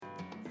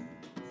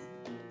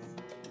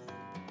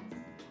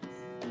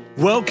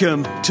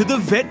Welcome to the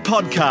Vet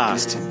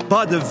Podcast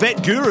by the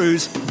Vet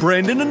Gurus,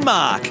 Brendan and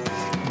Mark.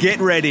 Get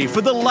ready for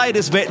the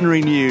latest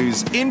veterinary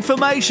news,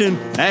 information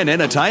and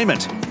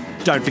entertainment.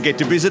 Don't forget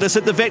to visit us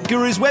at the Vet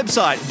Gurus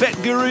website,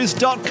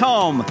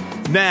 vetgurus.com.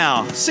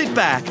 Now, sit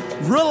back,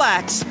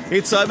 relax.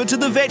 It's over to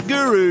the Vet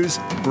Gurus,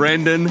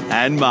 Brendan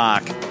and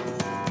Mark.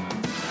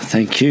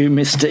 Thank you,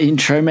 Mr.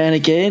 Intro Man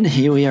again.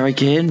 Here we are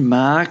again,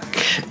 Mark,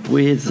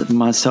 with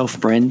myself,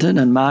 Brendan.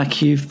 And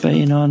Mark, you've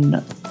been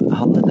on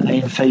holiday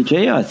in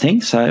Fiji, I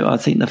think. So I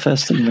think the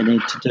first thing we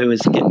need to do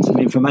is get some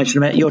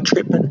information about your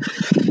trip and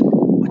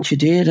what you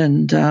did.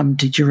 And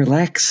did you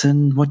relax?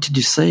 And what did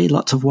you see?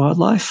 Lots of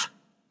wildlife?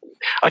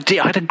 I did.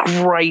 I had a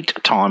great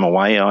time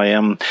away.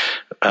 I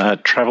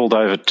travelled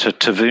over to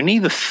Tavuni,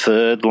 the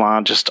third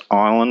largest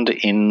island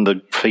in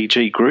the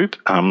Fiji group,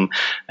 and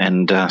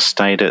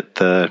stayed at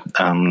the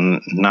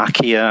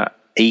Nakia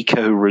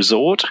Eco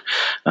Resort,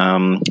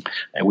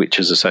 which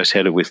is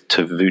associated with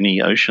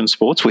Tavuni Ocean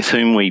Sports, with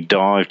whom we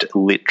dived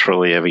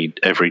literally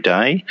every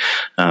day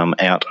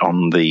out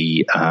on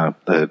the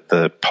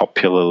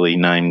popularly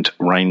named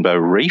Rainbow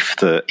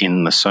Reef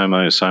in the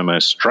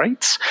Somo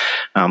Straits,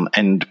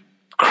 and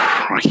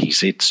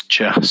Christ, it's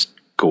just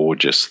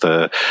gorgeous.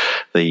 That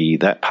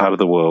part of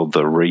the world,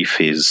 the reef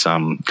is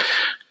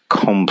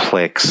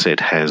complex. It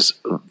has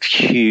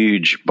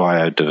huge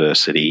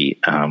biodiversity.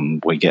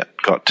 We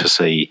got to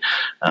see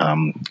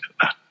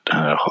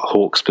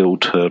hawksbill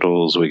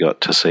turtles. We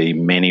got to see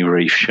many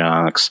reef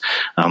sharks.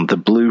 The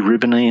blue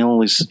ribbon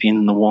eel is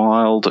in the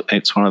wild.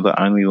 It's one of the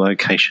only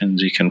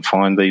locations you can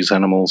find these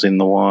animals in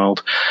the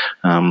wild.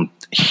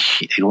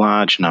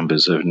 Large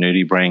numbers of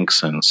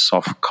nudibranchs and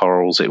soft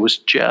corals. It was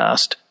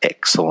just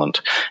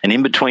excellent. And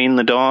in between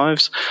the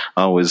dives,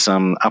 I was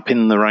up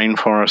in the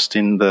rainforest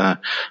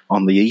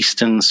on the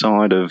eastern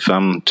side of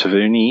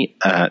Tavuni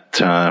at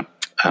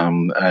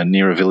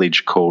near a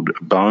village called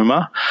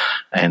Boma,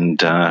 and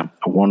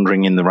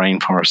wandering in the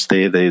rainforest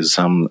there's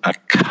a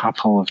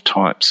couple of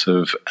types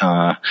of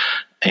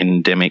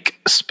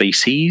endemic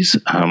species,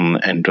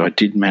 and I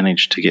did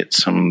manage to get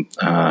some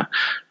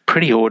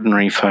pretty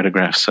ordinary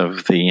photographs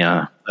of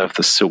the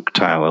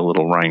silktail, a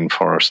little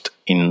rainforest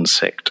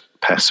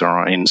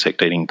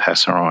insect-eating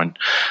passerine.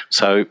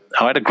 So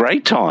I had a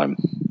great time.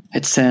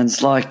 It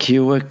sounds like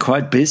you were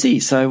quite busy.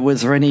 So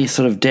was there any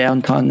sort of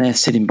downtime there,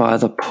 sitting by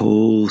the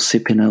pool,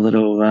 sipping a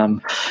little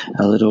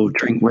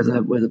drink with a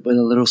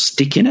little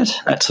stick in it,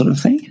 that sort of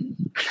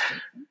thing?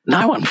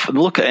 No one.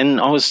 Look,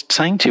 and I was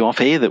saying to you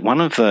off air that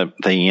one of the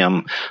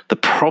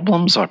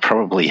problems I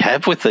probably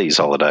have with these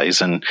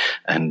holidays, and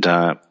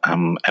I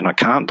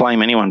can't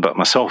blame anyone but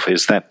myself,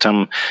 is that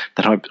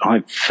I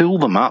fill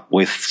them up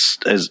with,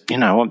 as you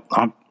know,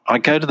 I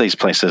go to these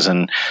places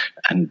and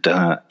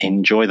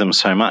enjoy them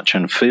so much,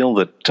 and feel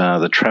that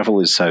the travel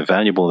is so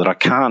valuable that I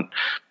can't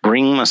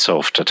bring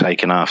myself to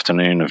take an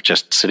afternoon of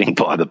just sitting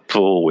by the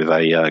pool with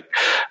a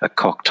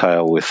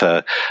cocktail with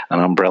an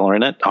umbrella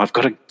in it. I've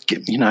got to.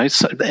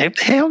 So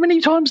how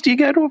many times do you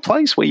go to a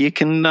place where you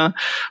can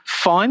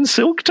find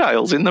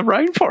silktails in the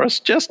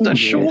rainforest just a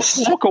short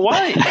walk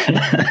away?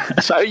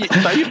 so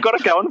you've got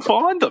to go and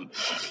find them.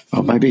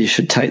 Well, maybe you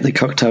should take the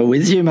cocktail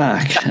with you,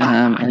 Mark,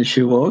 as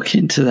you walk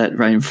into that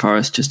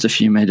rainforest just a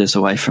few metres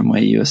away from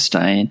where you are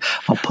staying.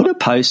 I'll put a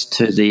post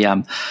to the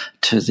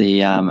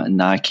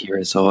Nakia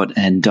Resort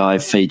and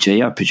Dive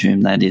Fiji. I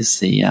presume that is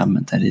the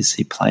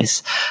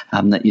place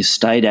that you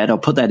stayed at. I'll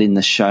put that in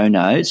the show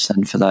notes,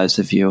 and for those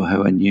of you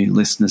who are new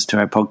listeners to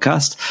our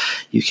podcast,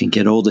 you can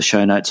get all the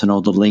show notes and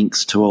all the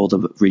links to all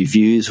the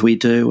reviews we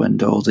do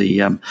and all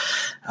the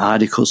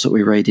articles that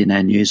we read in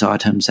our news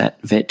items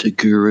at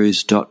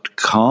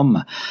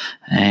vetgurus.com.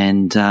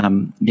 And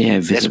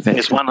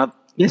there's one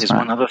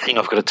other thing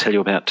I've got to tell you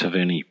about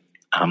Tavuni.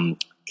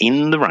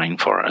 In the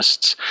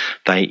rainforests,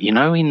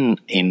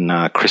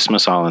 in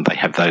Christmas Island, they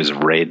have those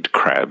red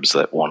crabs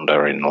that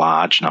wander in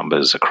large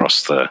numbers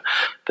across the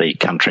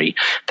country.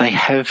 They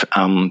have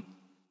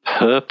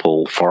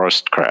purple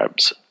forest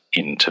crabs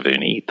in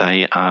Tavuni.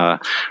 They are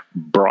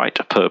bright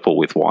purple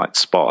with white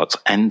spots,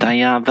 and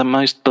they are the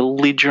most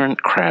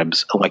belligerent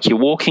crabs. Like, you're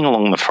walking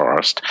along the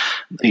forest,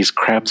 these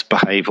crabs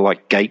behave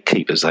like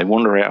gatekeepers. They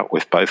wander out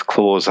with both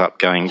claws up,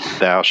 going,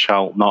 "Thou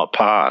shalt not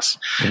pass."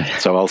 Yeah.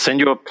 So I'll send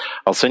you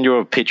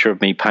a picture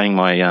of me paying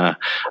my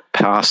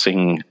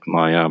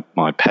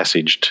my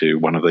passage to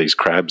one of these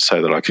crabs,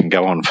 so that I can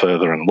go on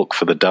further and look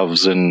for the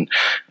doves and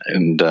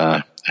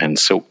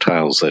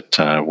silktails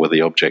that were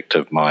the object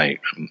of my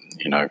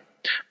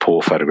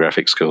poor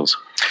photographic skills.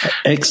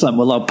 Excellent.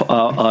 Well,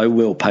 I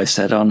will post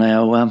that on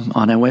our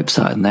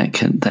website, and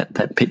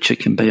that picture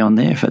can be on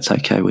there if it's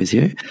okay with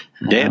you.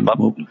 Yeah,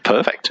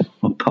 perfect.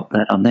 We'll pop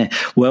that on there.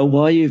 Well,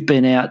 while you've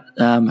been out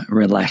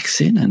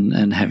relaxing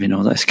and having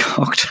all those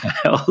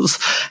cocktails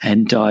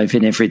and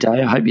diving every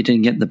day, I hope you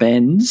didn't get the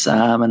bends,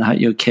 and I hope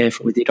you're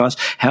careful with your dives.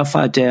 How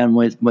far down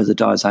were the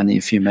dives? Only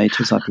a few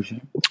metres, I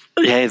presume?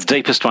 Yeah, the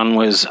deepest one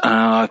was,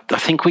 I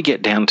think we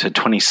get down to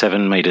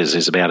 27 metres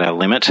is about our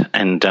limit,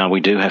 and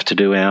we do have to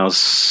do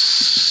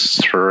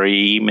ours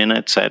 3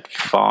 minutes at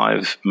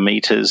 5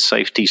 metres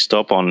safety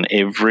stop on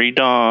every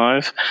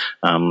dive.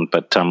 No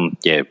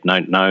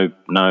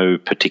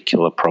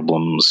particular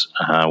problems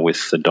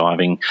with the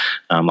diving.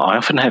 I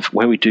often have,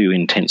 where we do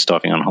intense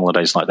diving on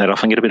holidays like that, I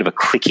often get a bit of a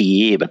clicky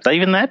ear, but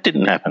even that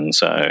didn't happen,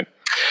 so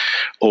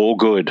all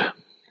good.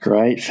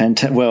 Great,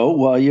 fantastic. Well,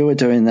 while you were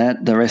doing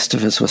that, the rest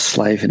of us were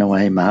slaving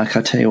away, Mark.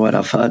 I tell you what,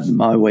 I've had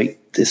my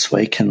week this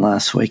week and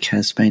last week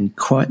has been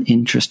quite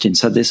interesting.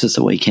 So this is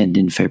the weekend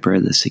in February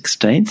the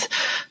 16th,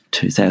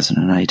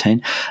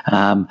 2018.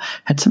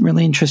 Had some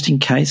really interesting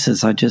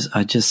cases. I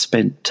just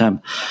spent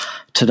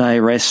today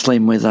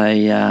wrestling with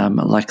a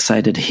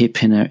luxated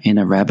hip in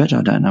a rabbit.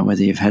 I don't know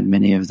whether you've had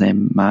many of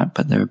them, Mark,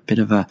 but they're a bit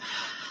of a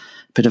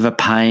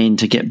pain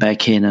to get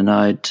back in. And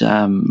I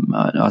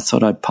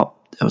thought I'd pop.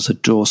 There was a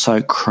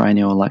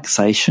dorsocranial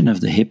luxation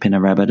of the hip in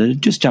a rabbit. It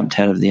had just jumped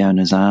out of the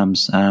owner's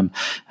arms and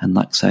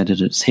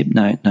luxated its hip.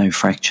 No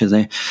fracture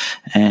there.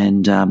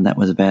 And that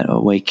was about a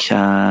week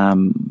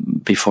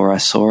before I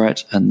saw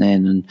it. And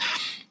then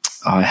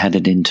I had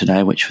it in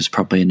today, which was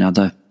probably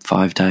another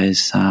 5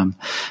 days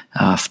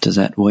after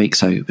that week.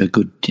 So a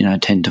good,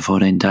 10 to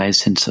 14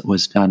 days since it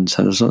was done.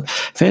 So there's a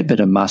fair bit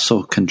of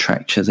muscle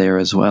contracture there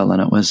as well.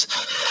 And it was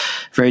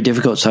very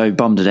difficult. So we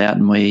bombed it out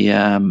and we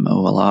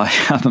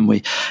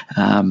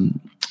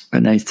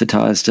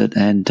anaesthetised it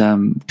and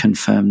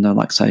confirmed the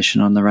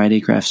luxation on the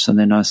radiographs. And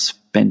then I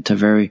spent a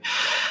very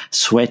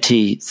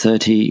sweaty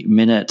 30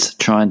 minutes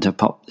trying to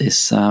pop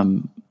this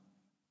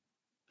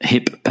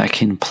hip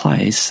back in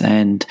place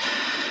and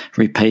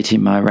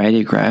repeating my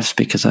radiographs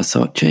because I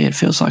thought, gee, it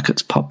feels like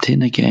it's popped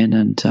in again.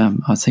 And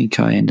I think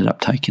I ended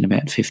up taking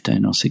about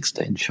 15 or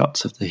 16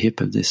 shots of the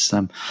hip of this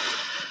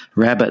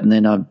rabbit. And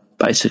then I'd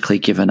basically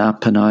given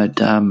up and I'd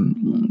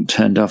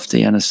turned off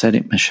the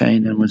anaesthetic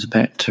machine and was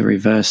about to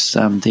reverse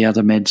the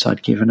other meds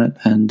I'd given it.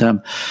 And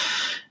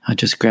I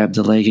just grabbed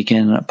the leg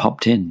again and it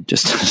popped in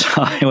just as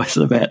I was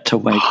about to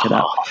wake it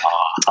up.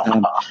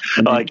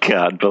 I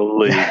can't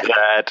believe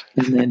that.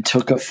 And then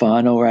took a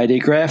final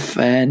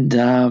radiograph and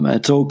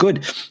it's all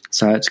good.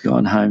 So it's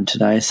gone home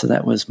today. So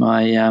that was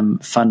my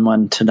fun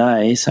one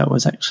today. So it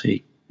was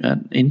actually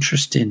an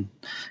interesting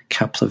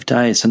couple of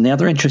days. And the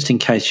other interesting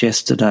case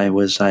yesterday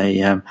was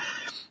a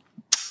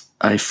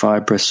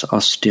fibrous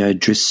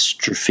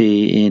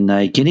osteodystrophy in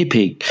a guinea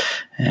pig.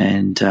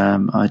 And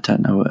I don't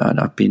know,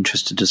 I'd be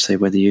interested to see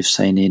whether you've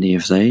seen any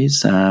of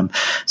these. So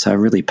a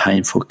really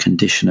painful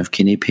condition of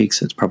guinea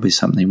pigs. It's probably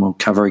something we'll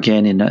cover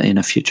again in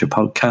a future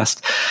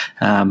podcast.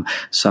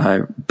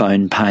 So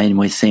bone pain,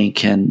 we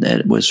think, and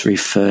it was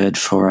referred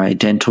for a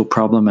dental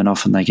problem, and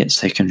often they get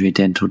secondary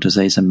dental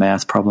disease and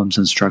mouth problems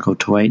and struggle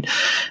to eat,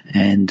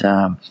 and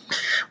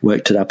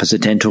worked it up as a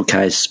dental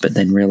case, but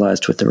then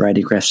realised with the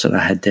radiographs that I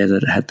had there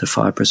that it had the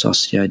fibrous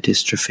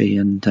osteodystrophy,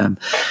 and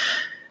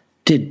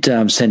did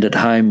send it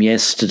home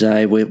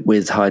yesterday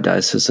with high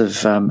doses of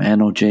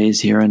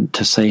analgesia and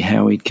to see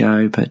how he'd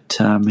go, but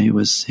he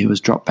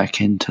was dropped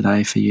back in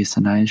today for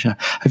euthanasia.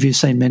 Have you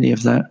seen many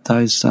of that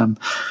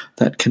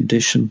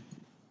condition,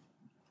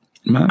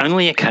 Mark?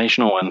 Only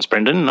occasional ones,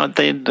 Brendan.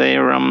 They've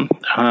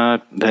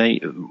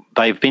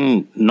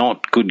been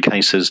not good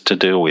cases to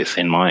deal with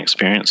in my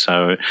experience.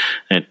 So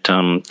it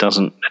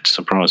doesn't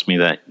surprise me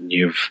that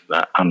you've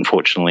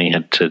unfortunately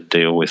had to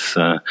deal with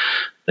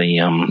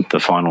the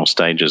final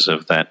stages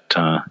of that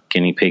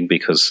guinea pig,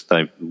 because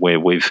I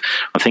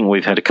think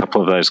we've had a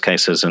couple of those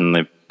cases and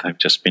they've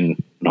just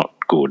been not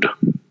good.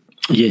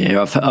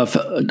 Yeah,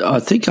 I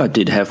think I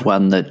did have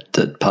one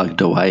that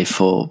plugged away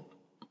for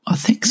I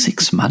think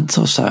 6 months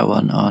or so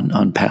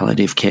on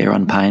palliative care,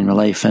 on pain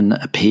relief, and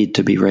appeared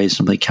to be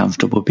reasonably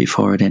comfortable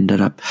before it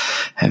ended up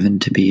having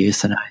to be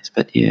euthanized.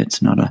 But yeah,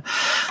 it's not a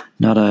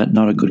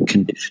good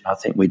condition. I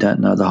think we don't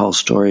know the whole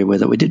story.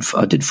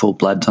 I did full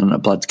bloods on it.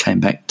 Bloods came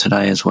back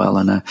today as well,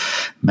 and a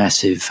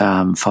massive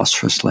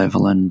phosphorus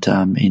level and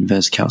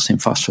inverse calcium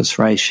phosphorus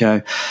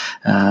ratio.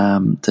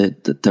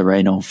 The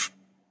renal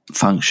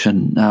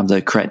function,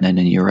 the creatinine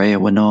and urea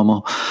were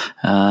normal.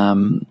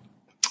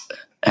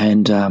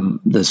 And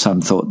there's some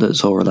thought that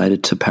it's all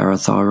related to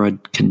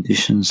parathyroid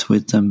conditions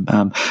with them.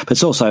 But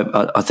it's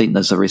also, I think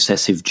there's a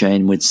recessive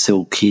gene with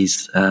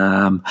silkies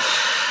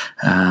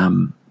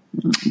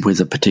with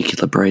a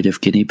particular breed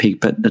of guinea pig,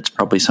 but it's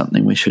probably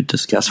something we should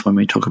discuss when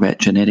we talk about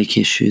genetic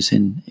issues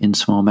in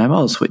small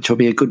mammals, which will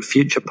be a good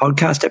future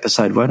podcast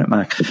episode, won't it,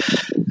 Mark?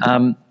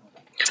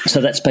 So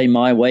that's been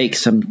my week,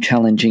 some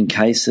challenging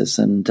cases,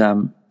 and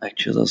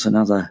actually there's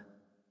another...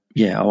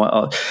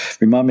 Yeah,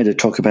 remind me to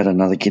talk about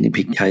another guinea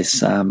pig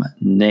case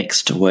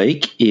next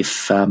week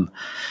if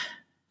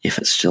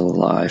it's still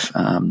alive,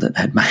 that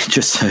had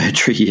major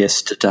surgery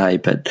yesterday.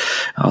 But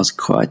I was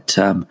quite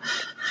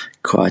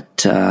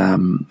quite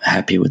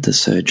happy with the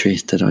surgery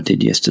that I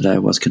did yesterday. I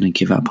was going to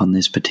give up on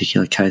this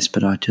particular case,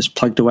 but I just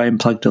plugged away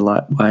and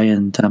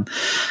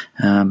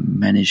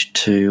managed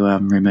to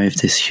remove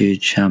this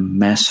huge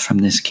mass from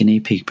this guinea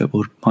pig. But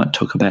we might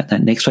talk about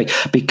that next week,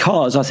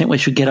 because I think we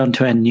should get on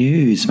to our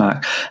news,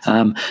 Mark.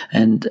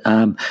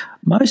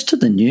 Most of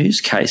the news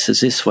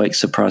cases this week,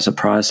 surprise,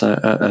 surprise,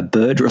 are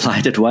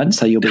bird-related ones,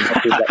 so you'll be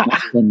happy with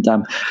that. And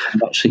I'm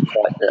actually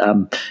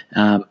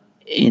quite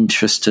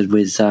interested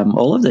with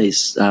all of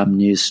these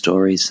news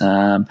stories,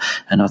 and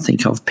I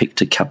think I've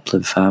picked a couple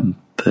of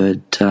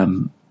bird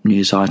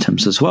news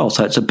items as well.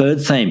 So it's a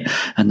bird theme,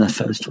 and the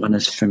first one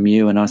is from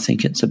you, and I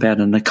think it's about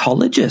an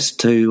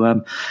ecologist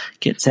who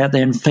gets out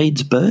there and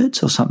feeds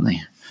birds or something.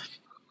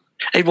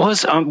 It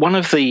was one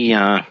of the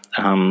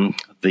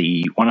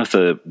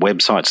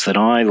websites that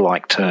I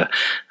like to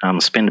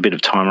spend a bit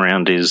of time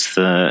around is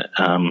the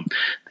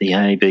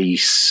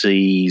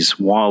ABC's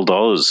Wild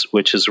Oz,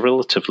 which is a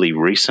relatively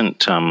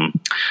recent. I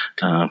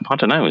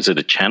don't know, is it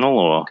a channel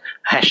or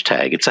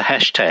hashtag? It's a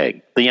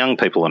hashtag. The young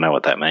people will know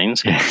what that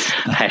means.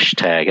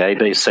 Hashtag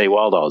ABC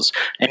Wild Oz.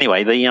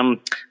 Anyway, the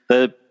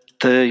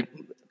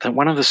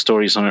one of the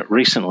stories on it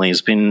recently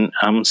has been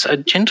a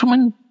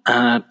gentleman.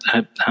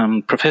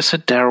 Professor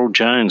Darryl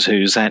Jones,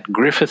 who's at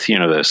Griffith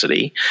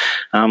University,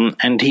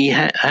 and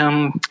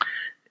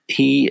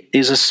he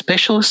is a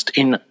specialist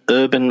in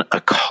urban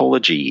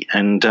ecology,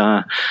 and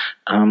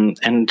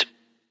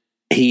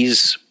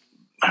he's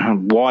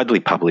widely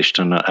published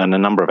in a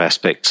number of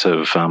aspects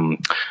of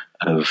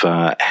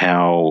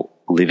how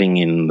living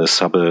in the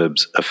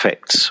suburbs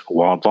affects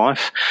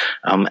wildlife.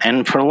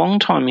 And for a long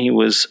time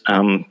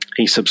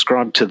he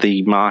subscribed to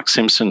the Mark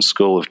Simpson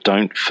school of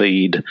don't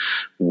feed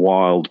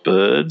wild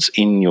birds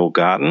in your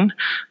garden.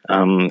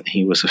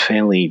 He was a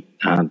fairly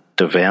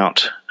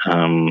devout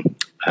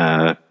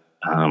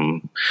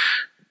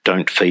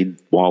don't feed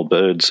wild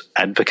birds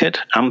advocate.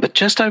 But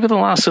just over the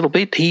last little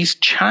bit, he's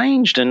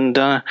changed, and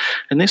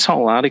this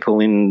whole article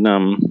in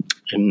the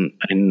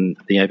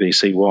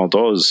ABC Wild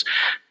Oz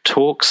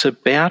talks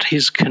about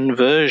his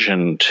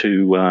conversion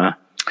to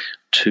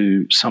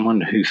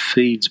someone who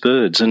feeds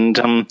birds, and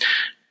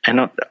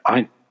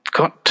I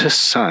got to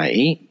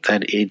say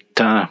that it,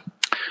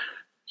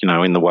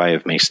 in the way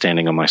of me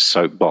standing on my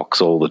soapbox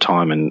all the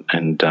time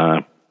and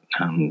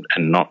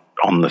not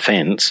on the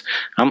fence,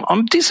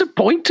 I'm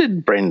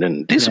disappointed,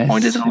 Brendan.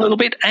 Disappointed and a little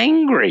bit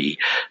angry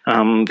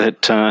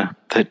that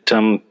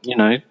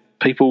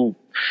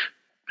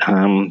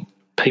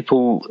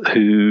people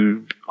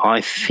who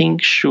I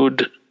think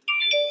should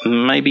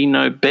maybe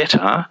know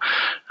better,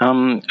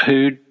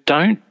 who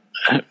don't,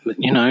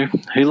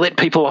 who let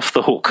people off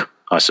the hook,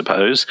 I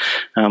suppose,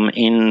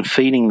 in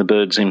feeding the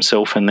birds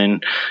himself and then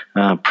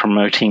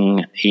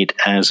promoting it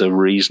as a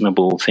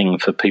reasonable thing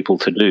for people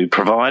to do,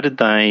 provided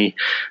they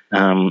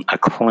are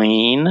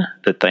clean,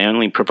 that they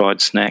only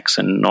provide snacks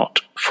and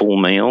not full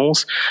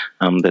meals,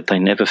 that they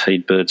never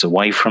feed birds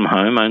away from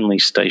home, only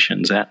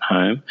stations at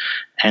home,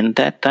 and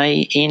that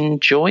they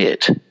enjoy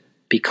it,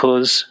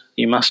 because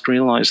you must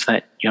realise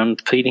that you're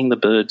feeding the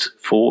birds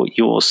for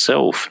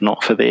yourself,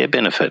 not for their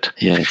benefit.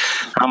 Yes.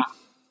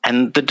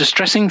 And the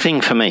distressing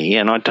thing for me,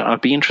 and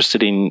I'd be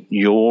interested in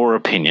your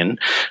opinion,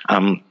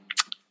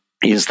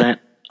 is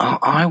that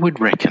I would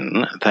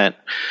reckon that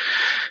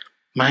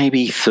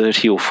maybe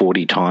 30 or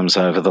 40 times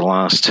over the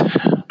last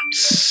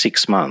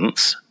 6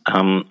 months,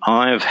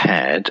 I've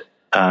had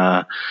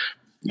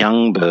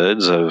young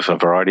birds of a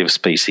variety of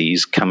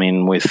species come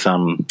in with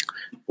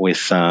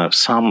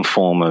some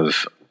form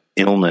of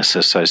illness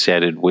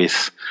associated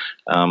with,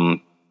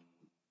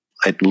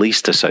 at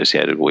least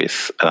associated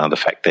with the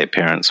fact their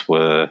parents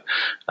were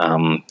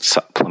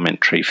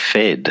supplementary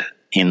fed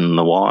in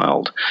the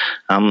wild.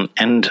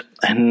 And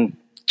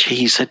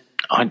geez,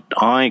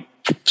 I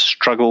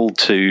struggle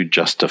to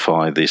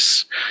justify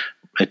this.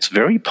 It's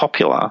very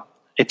popular.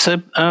 It's a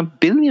 $1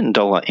 billion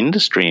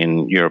industry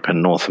in Europe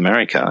and North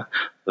America,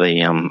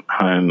 the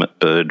home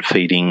bird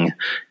feeding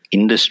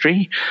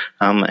industry,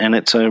 and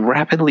it's a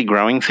rapidly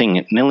growing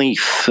thing. Nearly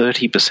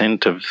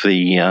 30% of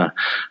the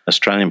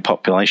Australian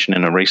population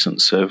in a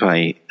recent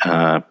survey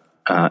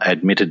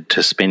admitted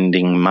to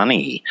spending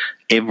money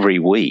every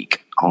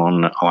week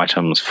on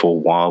items for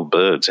wild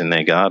birds in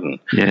their garden.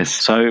 Yes.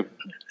 So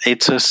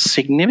it's a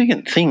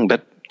significant thing,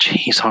 but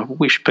geez, I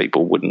wish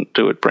people wouldn't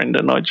do it,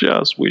 Brendan. I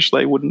just wish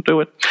they wouldn't do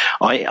it.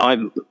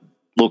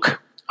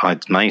 I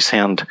may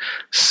sound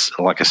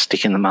like a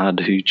stick in the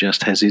mud who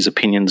just has his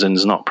opinions and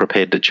is not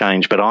prepared to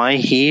change, but I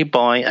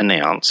hereby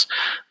announce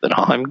that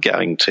I'm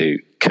going to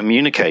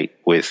communicate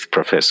with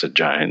Professor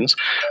Jones.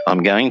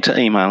 I'm going to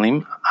email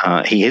him.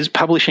 He is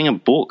publishing a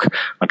book.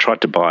 I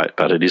tried to buy it,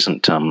 but it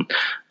isn't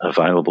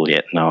available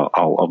yet. No,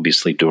 I'll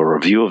obviously do a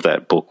review of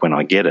that book when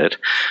I get it.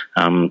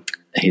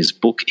 His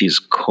book is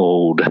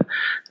called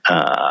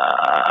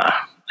The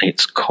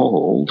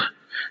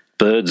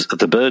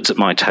Birds at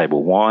My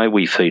Table, Why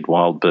We Feed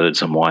Wild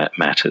Birds and Why It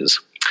Matters.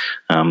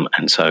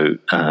 And so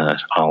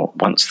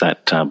once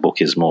that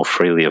book is more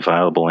freely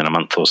available in a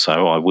month or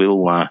so, I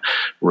will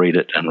read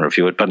it and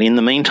review it. But in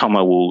the meantime,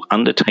 I will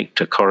undertake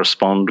to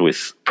correspond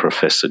with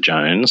Professor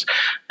Jones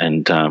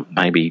and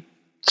maybe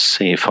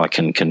see if I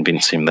can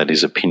convince him that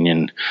his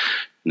opinion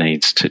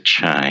needs to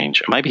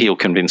change. Maybe he'll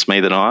convince me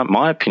that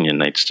my opinion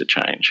needs to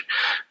change.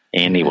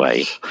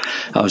 Anyway,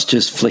 I was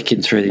just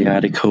flicking through the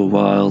article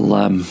while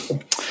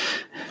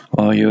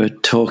you were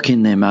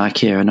talking there, Mark,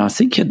 here, and I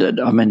think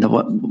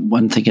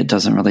one thing it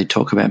doesn't really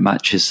talk about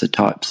much is the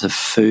types of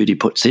food he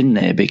puts in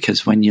there,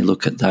 because when you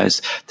look at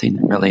those, thing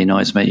that really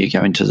annoys me, you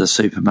go into the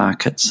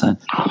supermarkets and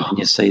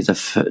you see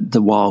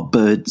the wild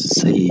bird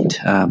seed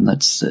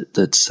that's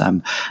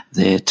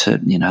there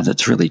to,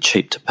 that's really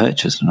cheap to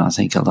purchase, and I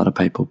think a lot of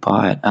people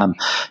buy it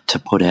to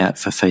put out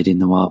for feeding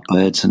the wild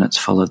birds, and it's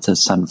full of the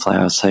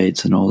sunflower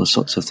seeds and all the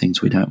sorts of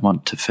things we don't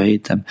want to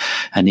feed them.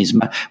 And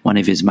one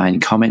of his main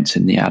comments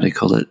in the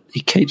article that he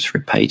keeps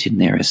repeating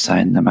there is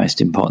saying the most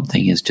important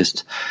thing is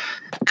just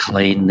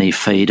clean the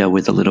feeder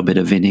with a little bit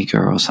of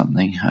vinegar or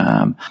something.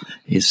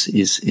 Is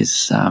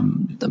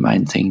the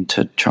main thing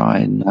to try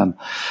and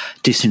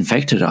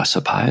disinfect it, I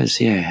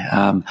suppose.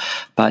 Yeah,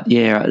 but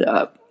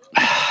yeah,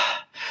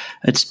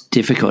 it's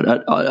difficult.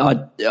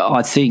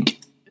 I think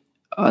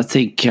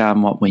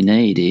what we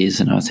need is,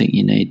 and I think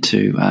you need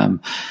to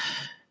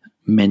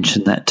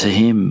mention that to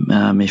him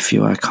if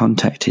you are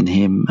contacting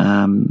him.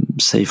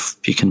 See if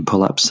you can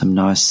pull up some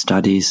nice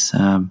studies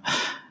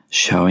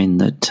showing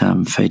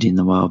that feeding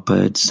the wild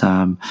birds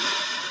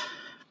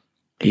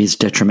is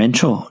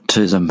detrimental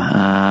to them.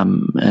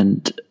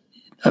 And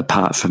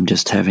apart from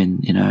just having,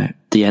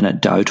 the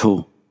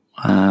anecdotal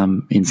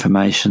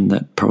information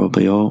that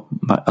probably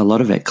a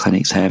lot of vet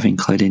clinics have,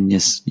 including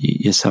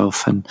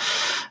yourself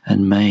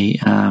and me,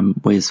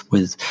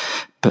 with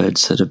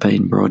birds that have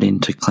been brought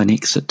into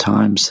clinics at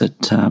times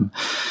that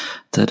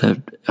are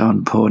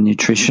on poor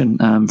nutrition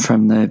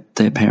from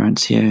their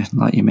parents. Yeah,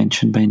 like you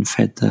mentioned, being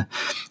fed the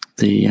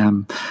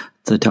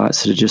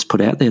diets that are just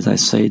put out there,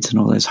 those seeds and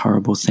all those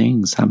horrible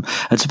things.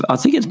 I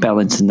think it's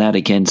balancing that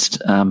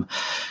against.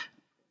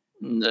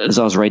 As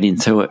I was reading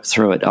through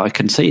it, I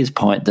can see his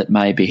point that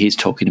maybe he's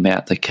talking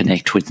about the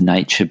connect with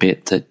nature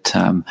bit. That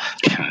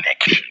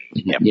connection,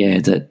 yeah,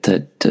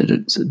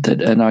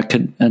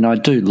 and I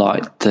do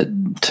like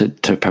that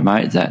to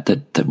promote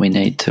that we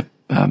need to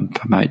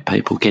promote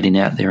people getting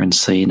out there and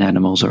seeing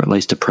animals, or at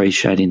least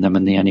appreciating them.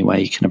 And the only way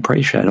you can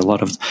appreciate a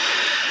lot of,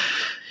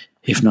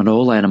 if not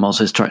all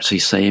animals, is to actually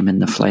see them in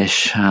the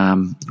flesh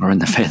or in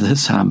the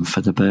feathers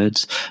for the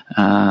birds.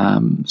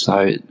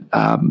 So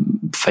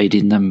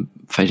feeding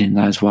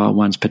those wild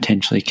ones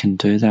potentially can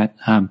do that.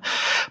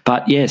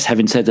 But yes,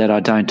 having said that,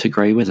 I don't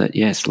agree with it.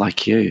 Yes,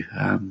 like you.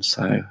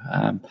 So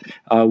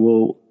I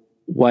will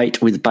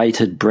wait with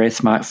bated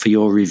breath, Mark, for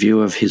your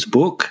review of his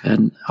book,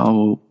 and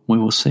we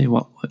will see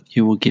what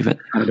you will give it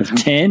out of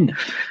 10.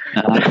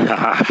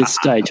 At this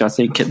stage, I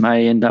think it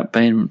may end up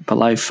being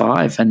below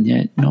 5, and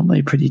yet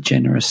normally pretty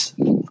generous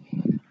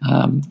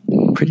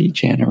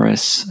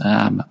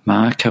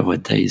marker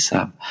with these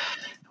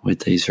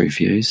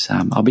reviews.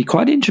 I'll be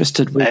quite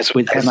interested with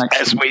how much,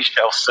 as we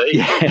shall see.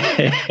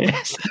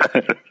 Yes.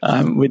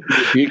 With the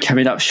review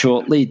coming up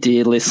shortly,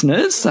 dear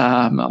listeners,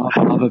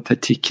 of a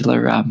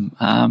particular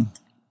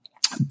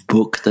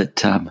book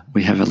that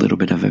we have a little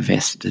bit of a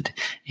vested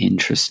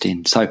interest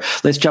in. So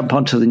let's jump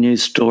on to the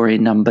news story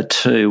number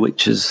 2,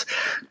 which is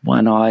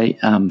one I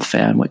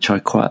found which I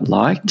quite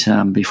liked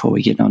before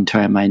we get on to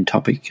our main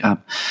topic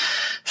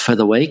for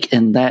the week,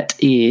 and that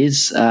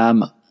is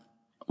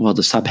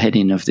the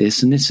subheading of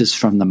this, and this is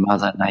from the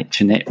Mother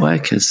Nature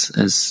Network,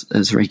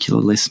 as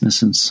regular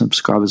listeners and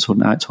subscribers will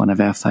know, it's one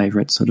of our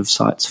favourite sort of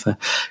sites for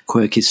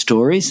quirky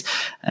stories.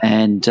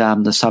 And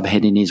the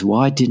subheading is,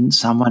 why didn't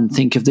someone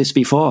think of this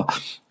before?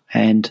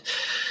 And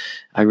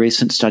a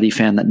recent study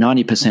found that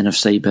 90% of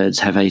seabirds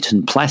have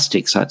eaten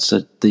plastics. That's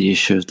the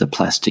issue of the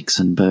plastics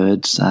and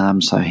birds.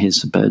 So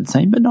here's a bird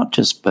theme, but not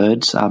just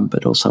birds,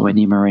 but also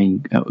any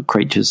marine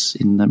creatures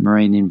in the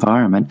marine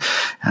environment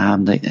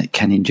that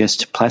can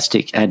ingest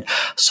plastic. And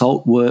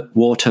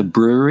Saltwater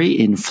Brewery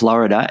in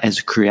Florida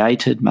has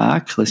created,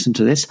 Mark, listen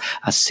to this,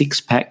 a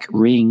 6-pack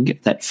ring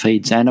that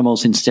feeds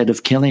animals instead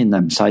of killing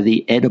them. So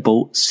the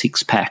edible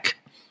 6-pack.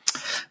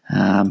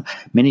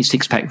 Many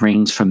 6-pack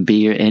rings from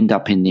beer end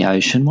up in the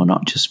ocean. Well,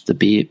 not just the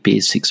beer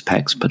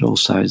 6-packs, but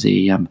also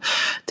the other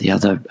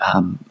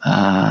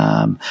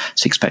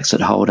 6-packs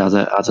that hold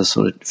other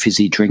sort of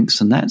fizzy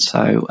drinks and that.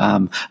 So,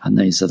 and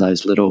these are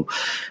those little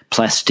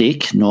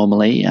plastic,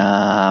 normally,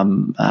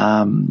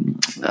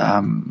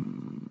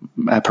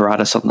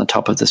 apparatus on the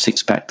top of the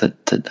 6-pack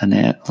that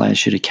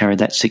allows you to carry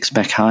that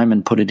 6-pack home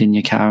and put it in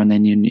your car and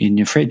then in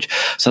your fridge.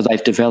 So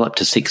they've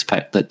developed a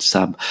 6-pack that's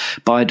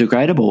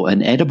biodegradable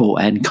and edible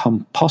and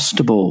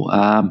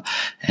compostable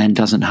and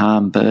doesn't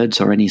harm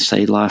birds or any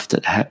sea life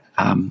that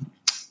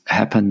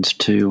happens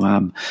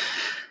to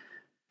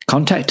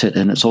contact it,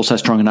 and it's also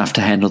strong enough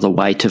to handle the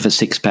weight of a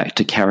six-pack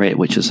to carry it,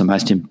 which is the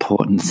most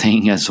important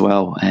thing as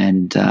well.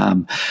 And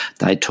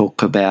they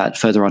talk about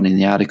further on in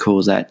the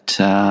article that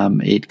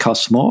it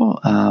costs more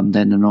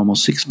than a normal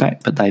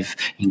six-pack, but they've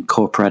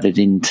incorporated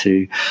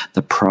into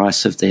the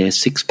price of their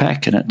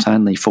six-pack, and it's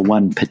only for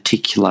one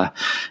particular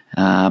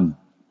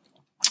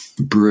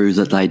brew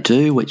that they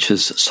do, which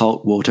is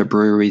Saltwater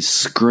Brewery's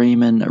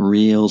Screamin'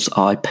 Reels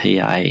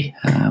IPA.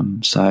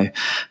 So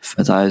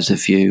for those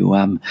of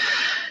you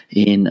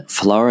in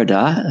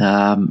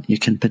Florida, you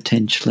can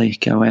potentially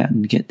go out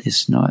and get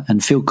this night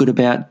and feel good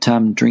about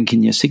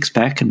drinking your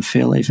six-pack, and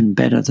feel even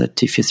better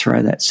that if you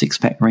throw that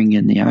six-pack ring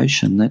in the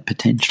ocean, that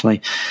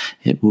potentially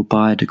it will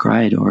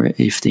biodegrade, or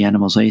if the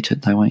animals eat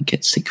it, they won't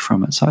get sick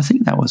from it. So I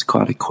think that was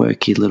quite a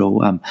quirky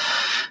little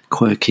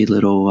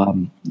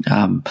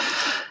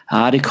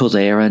article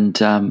there,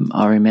 and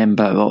I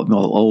remember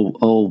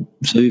all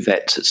zoo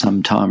vets at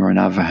some time or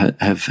another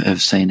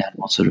have seen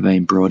animals that have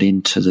been brought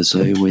into the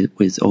zoo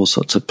with all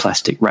sorts of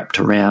plastic wrapped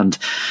around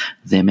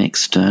them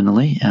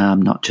externally,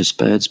 not just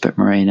birds but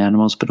marine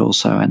animals, but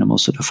also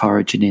animals that are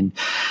foraging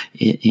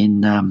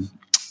in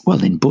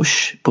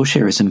bush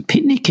areas and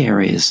picnic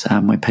areas,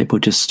 where people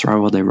just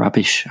throw all their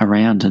rubbish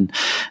around,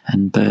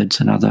 and birds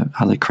and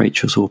other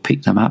creatures will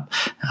pick them up,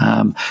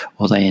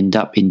 or they end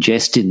up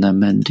ingesting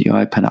them, and you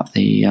open up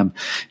the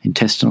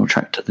intestinal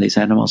tract of these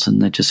animals and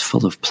they're just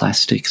full of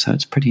plastic. So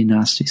it's pretty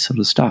nasty sort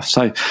of stuff.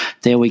 So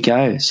there we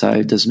go.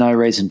 So there's no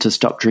reason to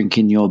stop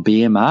drinking your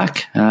beer,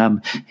 Mark,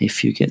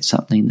 if you get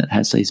something that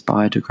has these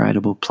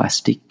biodegradable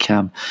plastic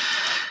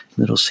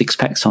little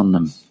six-packs on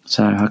them.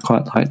 So I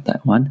quite like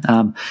that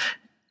one.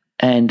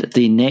 And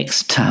the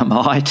next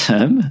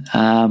item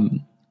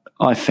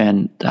I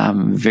found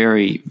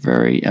very,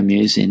 very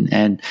amusing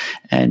and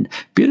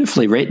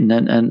beautifully written,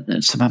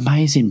 and some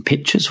amazing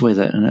pictures with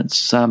it. And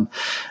it's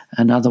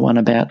another one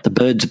about the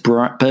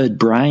bird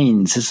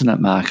brains, isn't it,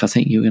 Mark? I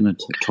think you're going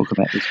to talk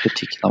about this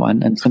particular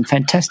one, and some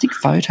fantastic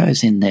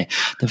photos in there.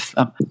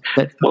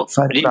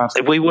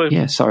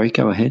 Sorry,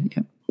 go ahead.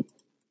 Yeah.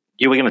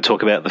 You were going to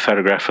talk about the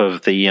photograph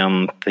of the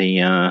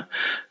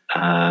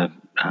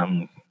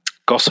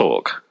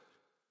goshawk.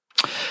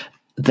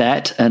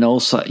 That, and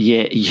also, a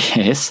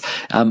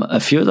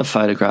few of the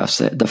photos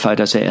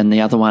there, and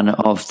the other one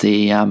of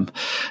the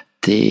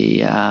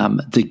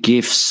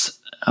gifts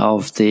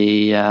of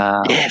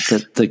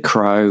the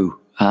crow,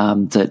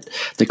 that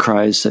the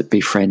crows that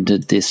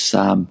befriended this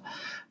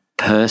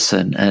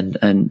person,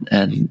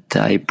 and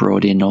they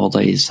brought in all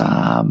these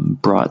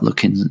bright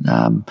looking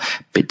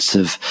bits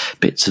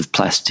of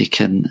plastic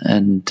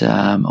and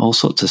all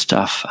sorts of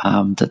stuff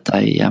that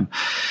they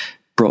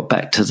brought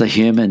back to the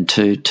human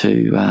to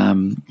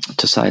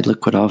say,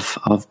 look what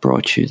I've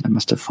brought you. They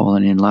must have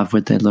fallen in love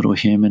with their little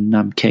human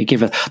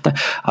caregiver.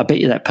 I bet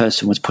you that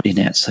person was putting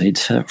out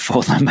seeds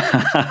for them,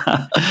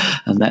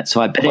 and that's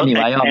why. But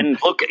anyway, and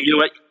look, you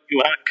are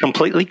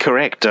completely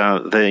correct.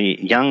 The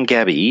young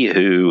Gabby,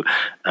 who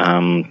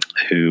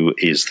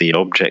is the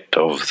object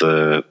of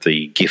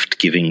the gift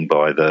giving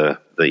by the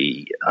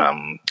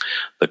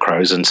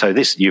crows, and so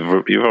this you've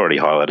already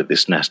highlighted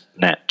this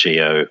Nat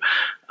Geo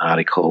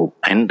article,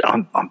 and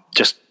I'm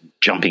just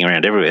jumping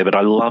around everywhere, but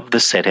I love the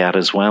set out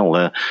as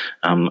well.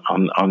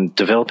 I'm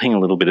developing a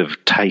little bit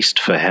of taste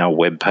for how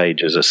web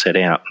pages are set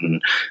out,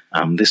 and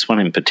this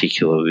one in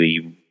particular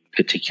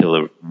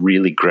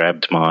really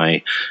grabbed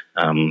my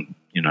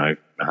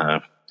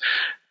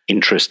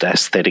interest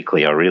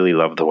aesthetically. I really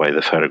love the way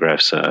the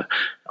photographs are.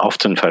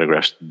 Often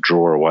photographs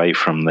draw away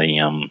from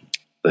the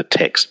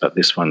text, but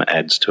this one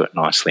adds to it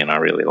nicely, and I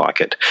really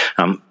like it.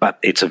 But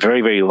it's a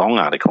very, very long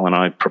article, and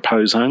I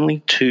propose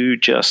only to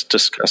just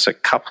discuss a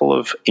couple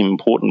of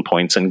important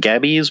points, and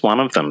Gabby is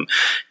one of them.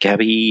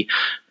 Gabby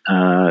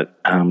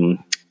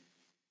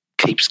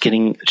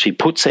she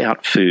puts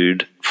out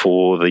food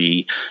for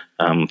the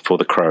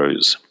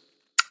crows,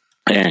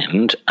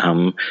 and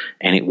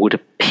it would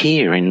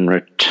appear in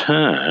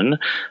return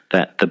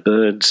that the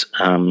birds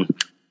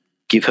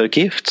give her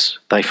gifts.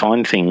 They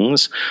find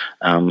things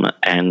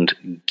and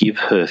give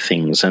her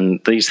things, and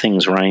these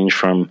things range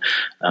from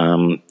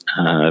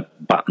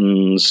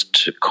buttons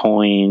to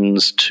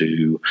coins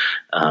to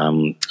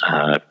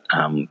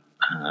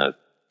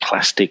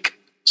plastic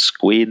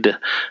squid,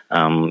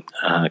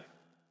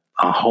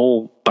 a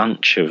whole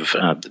bunch of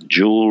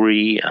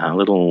jewelry,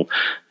 little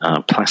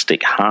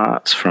plastic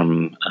hearts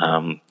from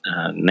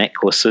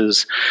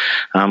necklaces.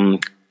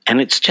 And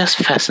it's just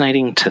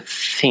fascinating to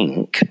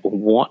think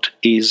what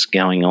is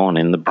going on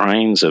in the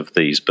brains of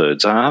these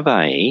birds. Are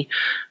they?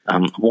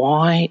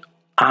 Why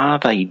are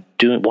they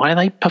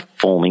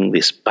performing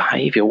this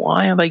behaviour?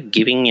 Why are they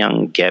giving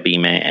young Gabby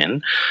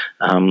Man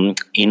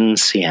in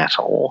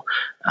Seattle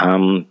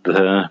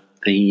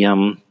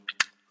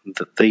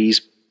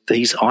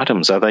these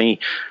items? Are they?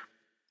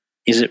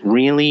 Is it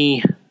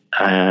really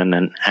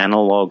an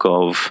analogue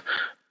of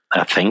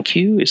a thank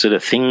you? Is it a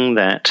thing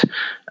that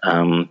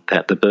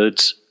the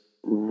birds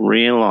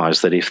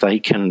realise that if they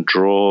can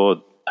draw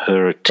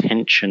her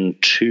attention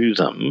to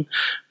them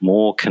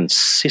more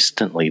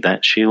consistently,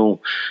 that she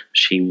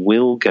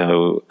will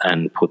go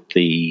and put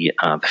the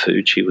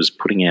food. She was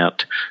putting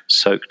out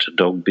soaked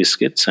dog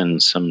biscuits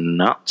and some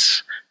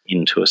nuts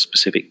into a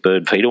specific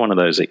bird feeder, one of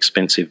those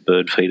expensive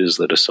bird feeders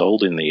that are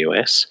sold in the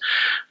US.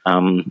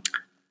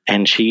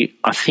 And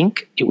I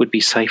think it would be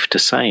safe to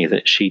say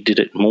that she did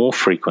it more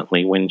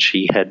frequently when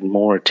she had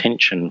more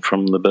attention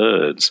from the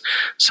birds.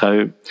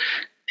 So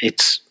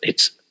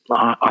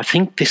I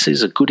think this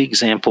is a good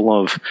example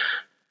of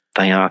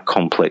they are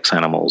complex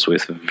animals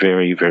with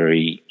very,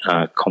 very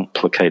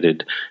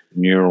complicated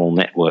neural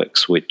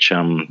networks, which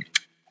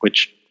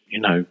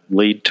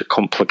lead to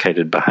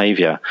complicated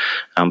behaviour.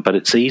 But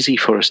it's easy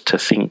for us to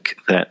think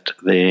that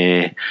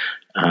they're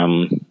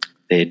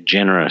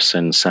generous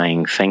and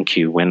saying thank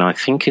you, when I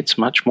think it's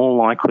much more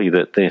likely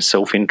that they're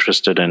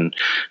self-interested and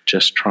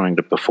just trying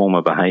to perform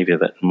a behaviour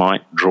that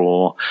might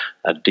draw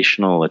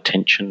additional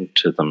attention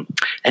to them.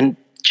 And,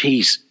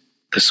 geez,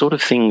 the sort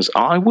of things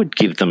I would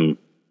give them,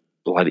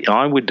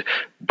 I would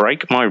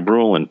break my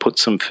rule and put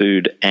some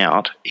food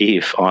out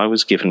if I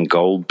was given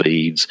gold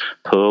beads,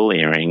 pearl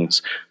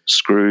earrings,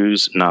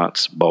 screws,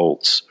 nuts,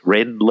 bolts,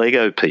 red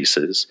Lego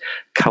pieces,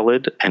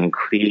 coloured and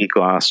clear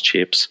glass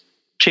chips,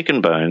 chicken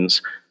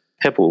bones,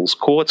 pebbles,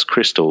 quartz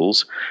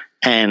crystals,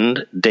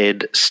 and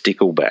dead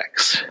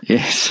sticklebacks.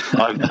 Yes.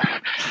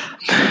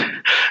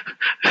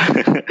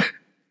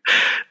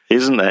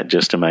 Isn't that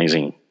just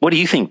amazing? What do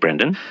you think,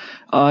 Brendan?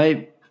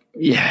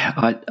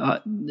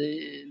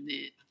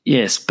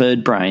 Yes,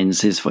 bird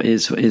brains is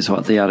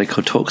what the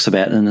article talks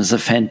about, and there's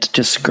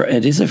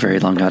it is a very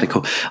long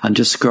article. I'm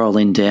just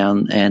scrolling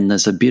down, and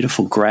there's a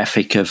beautiful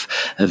graphic of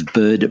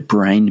bird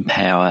brain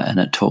power, and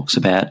it talks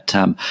about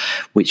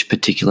which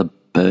particular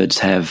birds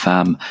have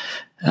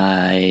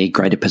a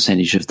greater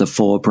percentage of the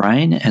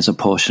forebrain as a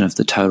portion of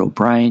the total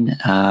brain,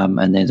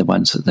 and they're the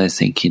ones that they're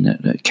thinking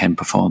that can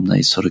perform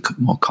these sort of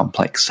more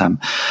complex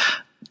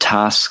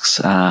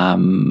tasks,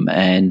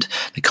 and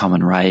the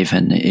common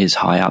raven is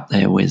high up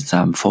there with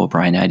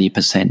forebrain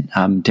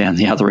 80%. Down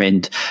the other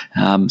end,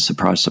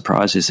 surprise,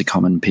 surprise, is the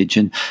common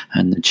pigeon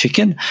and the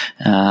chicken.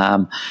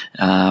 So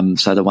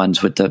the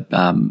ones with the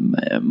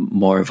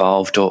more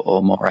evolved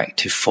or more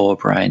active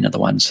forebrain are the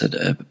ones that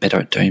are better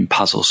at doing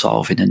puzzle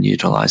solving and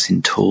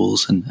utilising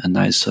tools and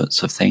those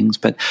sorts of things.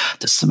 But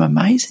there's some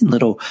amazing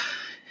little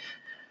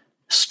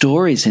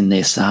stories in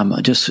this. I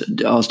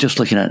was just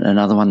looking at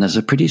another one. There's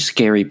a pretty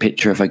scary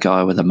picture of a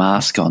guy with a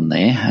mask on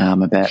there.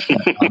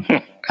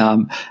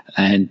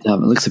 And it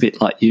looks a bit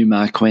like you,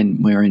 Mark,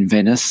 when we were in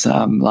Venice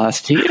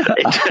last year.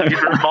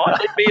 It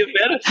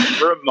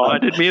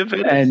reminded me of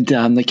Venice.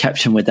 And the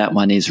caption with that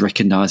one is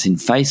 "Recognising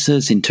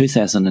Faces." In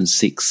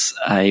 2006,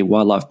 a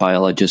wildlife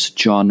biologist,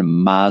 John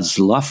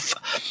Masloff,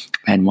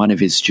 and one of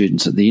his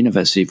students at the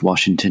University of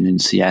Washington in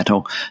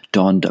Seattle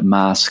donned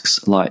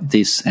masks like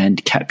this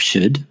and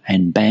captured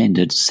and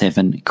banded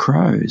 7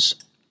 crows.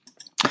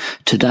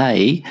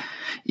 Today,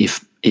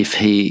 if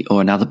he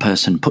or another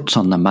person puts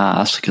on the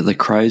mask, the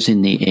crows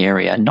in the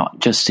area, not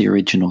just the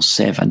original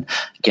 7,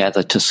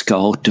 gather to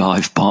skull,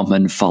 dive bomb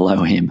and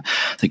follow him.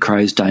 The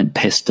crows don't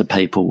pester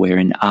people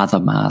wearing other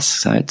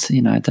masks. So it's,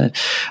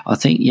 I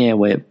think,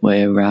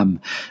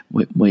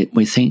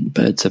 we think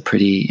birds are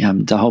pretty,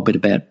 the whole bit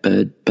about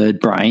bird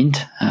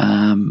brained,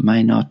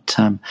 may not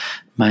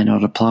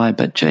apply,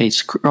 but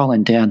geez,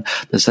 scrolling down,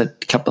 there's a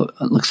couple of,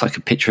 it looks like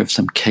a picture of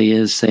some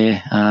Kias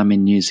there,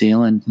 in New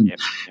Zealand. Yep.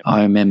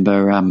 I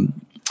remember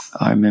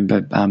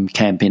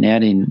camping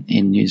out in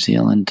New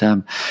Zealand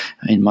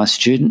in my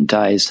student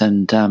days,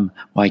 and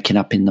waking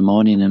up in the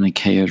morning and a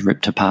Kia had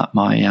ripped apart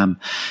my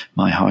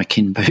my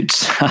hiking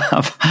boots.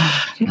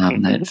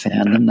 They'd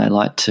found them. They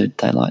like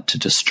to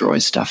destroy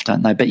stuff,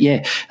 don't they? But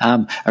yeah,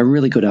 a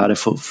really good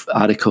article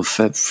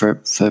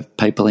for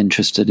people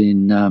interested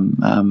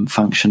in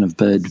function of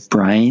bird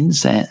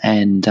brains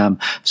and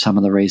some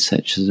of the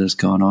research that has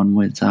gone on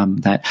with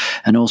that,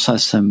 and also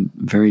some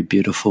very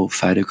beautiful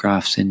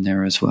photographs in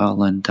there as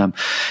well. And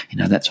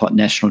that's what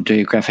National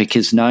Geographic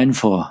is known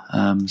for.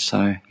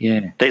 So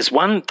yeah, there's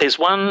one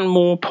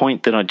more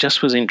point that I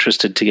just was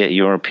interested to get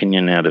your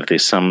opinion out of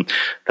this.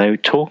 They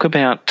talk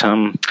about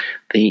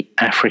the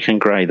African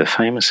grey, the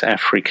famous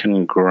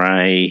African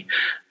grey,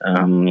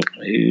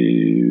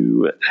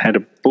 who had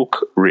a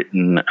book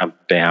written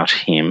about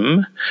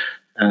him.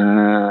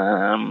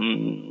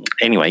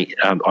 Anyway,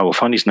 I will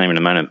find his name in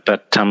a moment.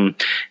 But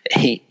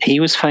he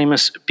was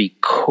famous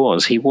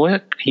because he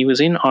was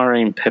in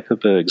Irene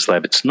Pepperberg's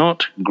lab. It's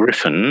not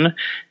Griffin.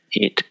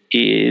 It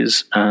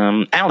is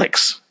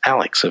Alex,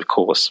 of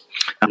course.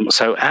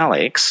 So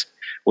Alex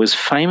was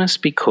famous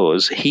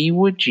because he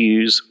would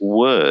use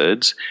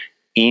words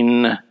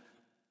in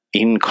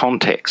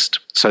context.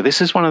 So this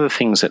is one of the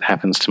things that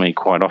happens to me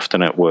quite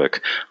often at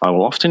work. I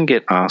will often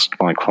get asked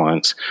by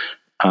clients,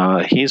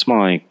 here's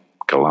my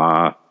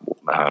galah,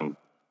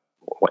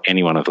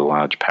 any one of the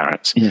large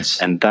parrots, yes,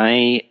 and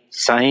they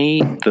say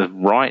the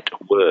right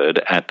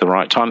word at the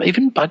right time.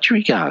 Even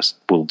budgerigars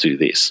will do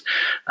this.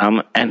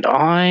 And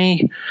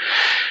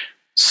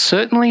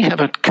certainly have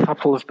a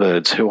couple of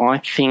birds who I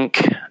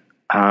think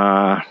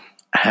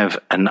have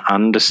an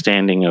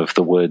understanding of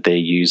the word they're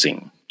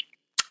using.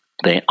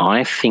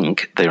 I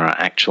think there are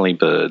actually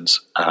birds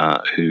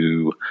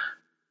who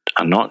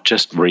are not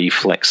just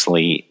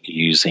reflexly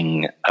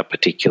using a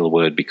particular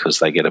word because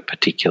they get a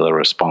particular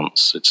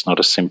response. It's not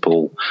a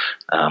simple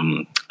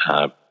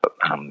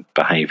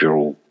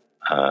behavioural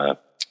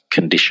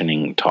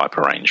conditioning type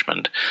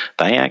arrangement.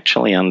 They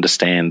actually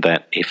understand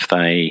that if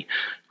they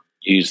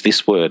use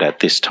this word at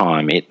this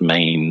time, it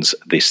means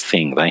this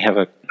thing. They have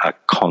a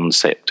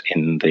concept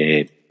in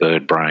their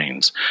bird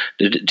brains.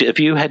 Have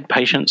you had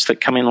patients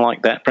that come in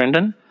like that,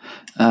 Brendan?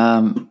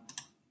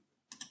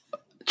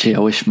 Gee, I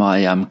wish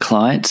my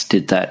clients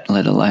did that,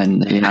 let alone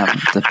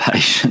the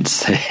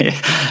patients there.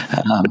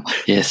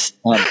 Yes.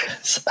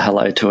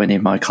 Hello to any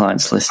of my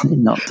clients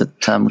listening. Not that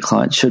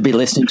clients should be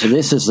listening to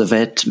this as a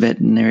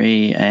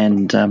veterinary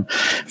and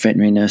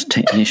veterinary nurse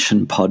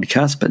technician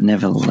podcast, but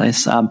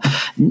nevertheless,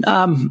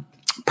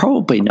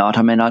 probably not.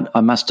 I mean,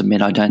 I must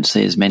admit I don't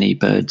see as many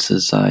birds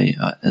as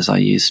I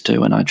used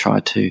to, and I try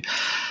to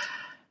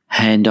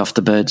hand off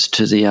the birds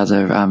to the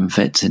other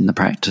vets in the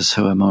practice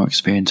who are more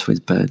experienced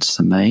with birds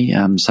than me.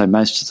 So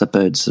most of the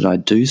birds that I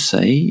do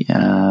see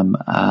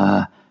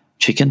are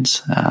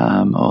chickens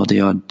or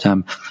the odd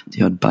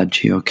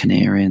budgie or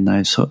canary and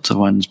those sorts of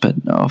ones. But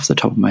off the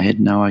top of my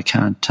head, no, I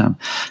can't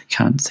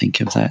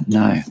think of that.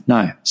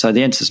 No. So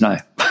the answer is no.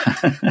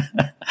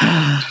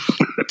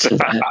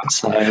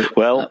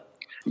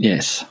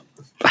 Yes.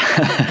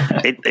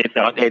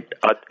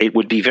 It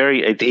would be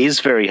it is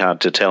very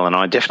hard to tell, and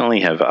I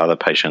definitely have other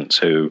patients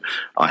who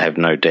I have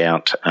no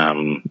doubt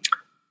are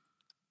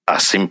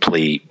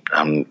simply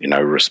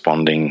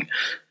responding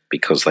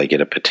because they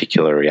get a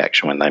particular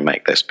reaction when they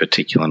make this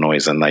particular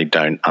noise, and they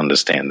don't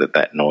understand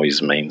that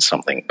noise means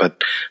something.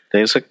 But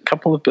there's a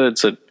couple of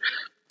birds that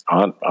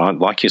I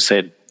like you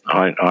said,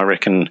 I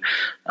reckon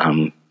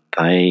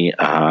they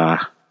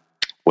are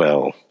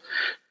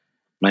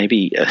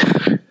maybe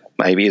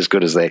as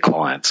good as their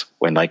clients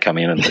when they come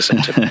in and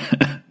listen to them.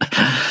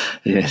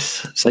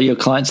 Yes. So your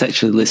clients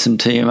actually listen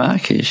to you,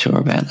 Mark? Are you sure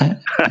about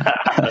that?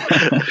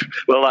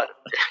 Well,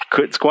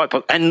 it's quite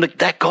 – and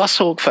that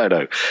goshawk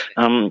photo,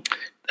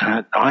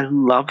 I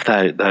love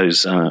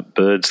those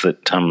birds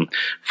that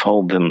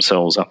fold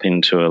themselves up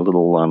into a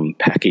little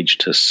package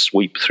to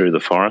sweep through the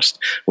forest.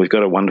 We've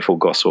got a wonderful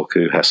goshawk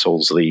who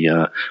hassles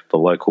the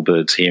local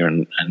birds here,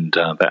 and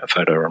that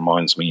photo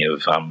reminds me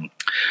of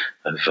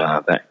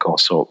that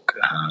goshawk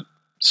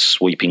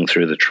sweeping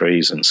through the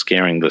trees and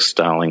scaring the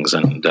starlings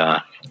and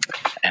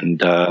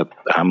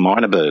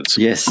minor birds.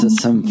 Yes,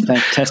 there's some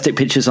fantastic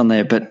pictures on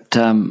there, but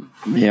I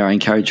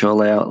encourage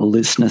all our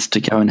listeners to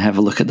go and have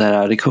a look at that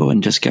article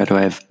and just go to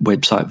our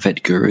website,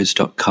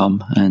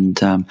 vetgurus.com, and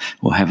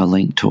we'll have a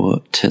link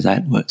to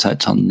that. So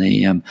it's on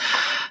the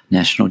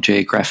National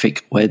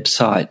Geographic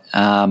website.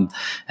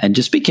 And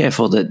just be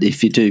careful that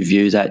if you do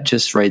view that,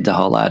 just read the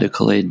whole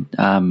article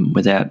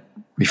without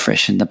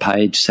refreshing the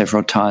page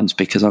several times,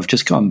 because I've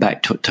just gone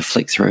back to it to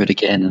flick through it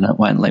again and it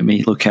won't let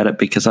me look at it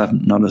because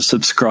I'm not a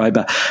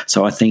subscriber.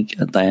 So I think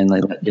they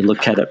only let you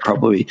look at it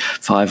probably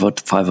 5 or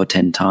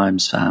 10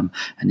 times. And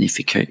if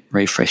you keep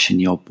refreshing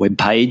your web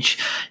page,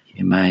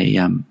 you may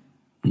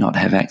not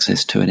have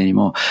access to it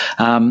anymore.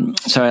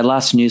 So our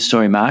last news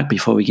story, Mark,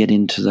 before we get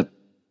into the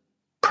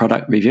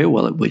product review,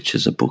 which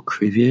is a book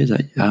review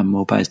that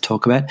we'll both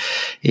talk about,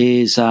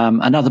 is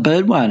another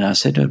bird one. I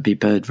said it would be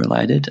bird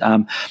related.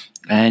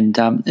 And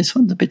this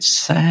one's a bit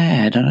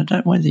sad, and I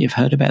don't know whether you've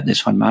heard about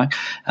this one, Mark.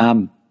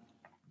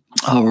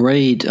 I'll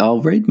read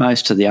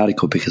most of the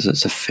article because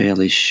it's a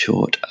fairly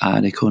short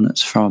article, and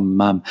it's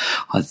from,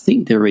 I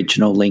think the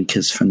original link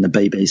is from the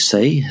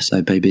BBC,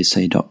 so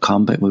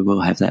bbc.com, but we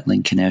will have that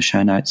link in our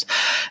show notes.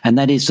 And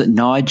that is that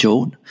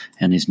Nigel,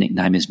 and his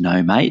nickname is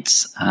No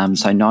Mates,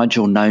 so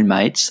Nigel No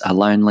Mates, a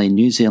lonely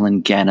New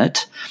Zealand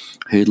gannet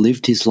who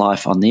lived his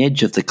life on the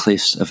edge of the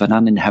cliffs of an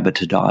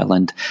uninhabited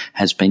island,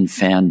 has been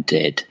found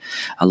dead,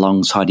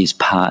 alongside his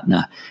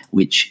partner,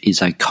 which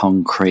is a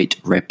concrete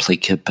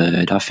replica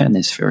bird. I found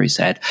this very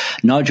sad.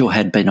 Nigel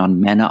had been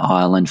on Manor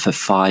Island for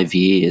 5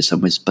 years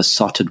and was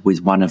besotted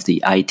with one of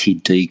the 80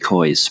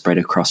 decoys spread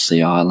across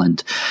the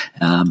island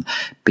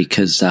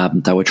because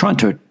they were trying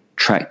to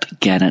attract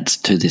gannets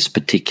to this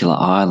particular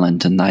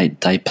island, and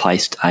they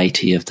placed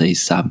 80 of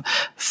these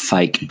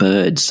fake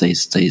birds.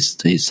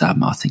 These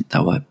I think they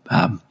were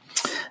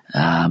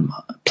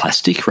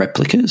plastic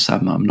replicas.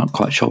 I'm not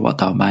quite sure what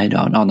they were made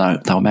of. Oh no,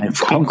 they were made of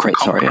concrete.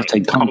 Sorry, I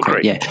said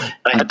concrete. Yeah,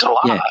 they had to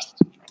last. Yeah.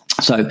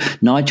 So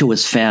Nigel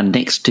was found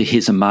next to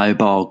his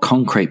immobile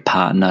concrete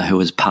partner, who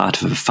was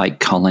part of a fake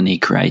colony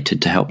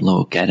created to help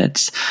lure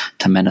gannets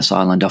to Manus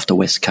Island off the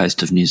west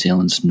coast of New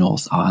Zealand's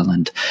North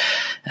Island.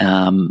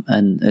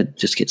 And it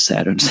just gets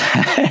sadder and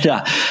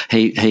sadder.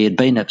 He had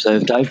been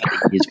observed over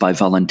the years by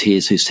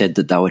volunteers who said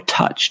that they were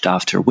touched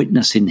after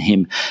witnessing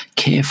him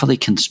carefully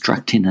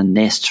constructing a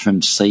nest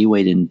from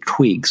seaweed and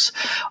twigs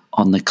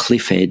on the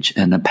cliff edge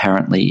and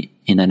apparently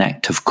in an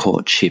act of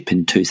courtship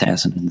in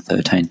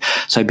 2013.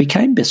 So he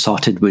became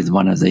besotted with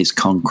one of these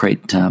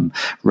concrete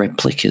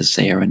replicas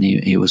there, and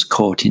he was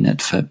caught in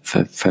it for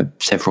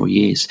several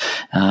years.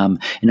 In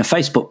a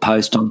Facebook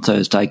post on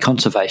Thursday,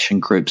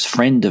 conservation groups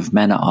Friend of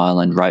Manor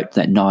Island wrote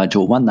that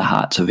Nigel won the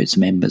hearts of its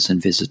members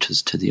and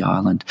visitors to the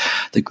island.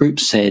 The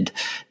group said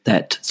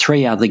that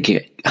three other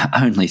gannets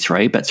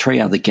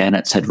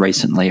had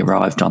recently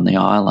arrived on the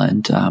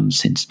island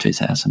since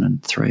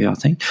 2003, I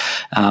think.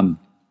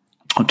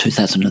 Or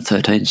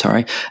 2013,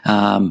 sorry.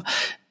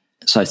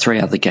 So 3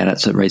 other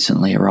gannets had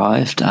recently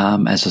arrived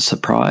as a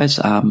surprise,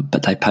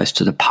 but they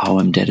posted a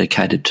poem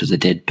dedicated to the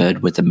dead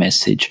bird with the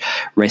message,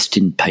 "Rest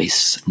in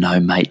peace,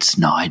 no mates,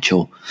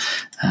 Nigel."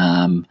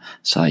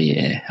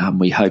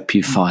 We hope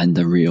you find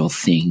the real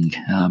thing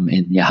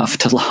in the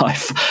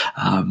afterlife,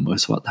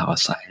 was what they were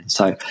saying.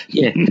 So,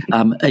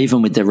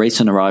 even with the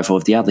recent arrival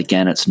of the other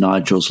gannets,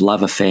 Nigel's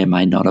love affair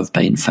may not have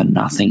been for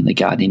nothing. The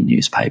Guardian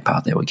newspaper,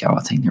 there we go,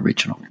 I think the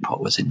original report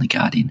was in the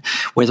Guardian.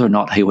 Whether or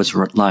not he was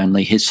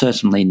lonely, he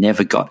certainly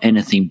never got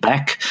anything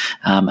back,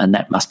 and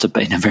that must have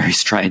been a very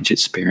strange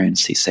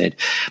experience, he said.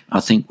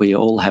 I think we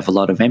all have a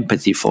lot of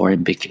empathy for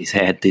him because he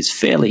had this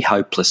fairly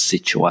hopeless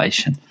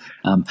situation.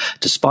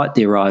 Despite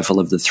the arrival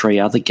of the 3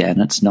 other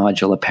gannets,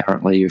 Nigel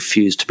apparently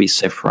refused to be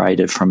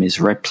separated from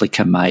his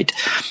replica mate,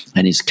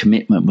 and his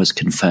commitment was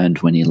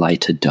confirmed when he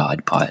later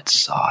died by its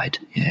side.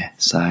 Yeah,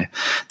 so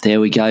there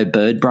we go,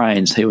 bird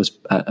brains. He was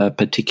a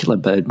particular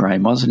bird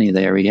brain, wasn't he?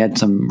 There, he had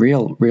some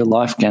real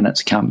life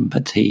gannets come,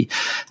 but he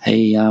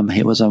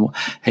was a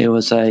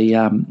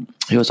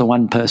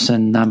one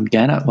person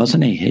gannet,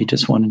 wasn't he? He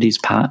just wanted his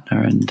partner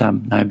and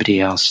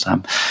nobody else.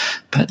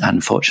 But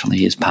unfortunately,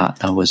 his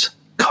partner was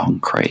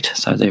concrete.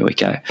 So there we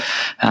go.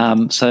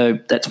 So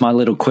that's my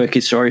little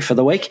quirky story for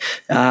the week.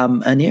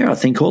 I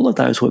think all of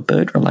those were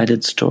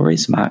bird-related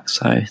stories, Mark.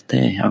 So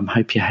there, I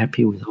hope you're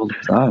happy with all of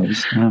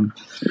those.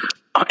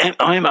 I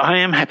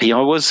am happy. I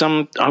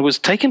was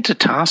taken to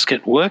task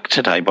at work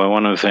today by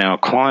one of our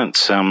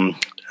clients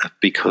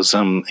because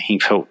he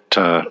felt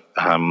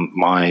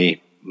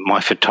my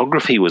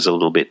photography was a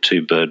little bit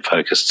too bird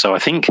focused. So I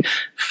think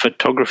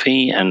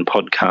photography and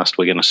podcast,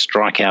 we're going to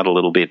strike out a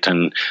little bit,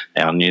 and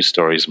our news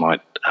stories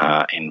might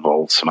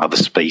involve some other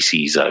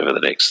species over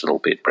the next little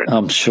bit, Brent.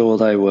 I'm sure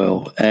they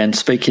will. And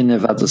speaking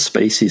of other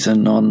species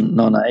and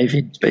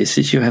non-avian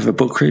species, you have a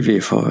book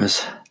review for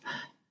us.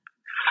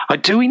 I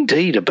do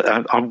indeed.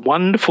 A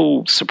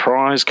wonderful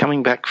surprise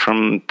coming back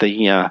from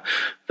the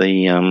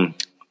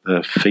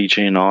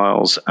Fijian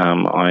Isles.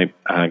 I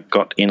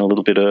got in a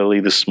little bit early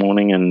this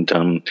morning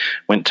and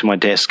went to my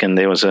desk, and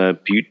there was a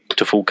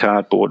beautiful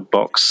cardboard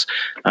box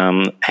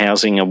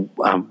housing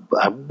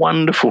a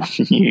wonderful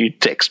new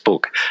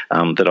textbook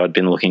that I'd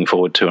been looking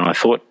forward to, and I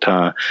thought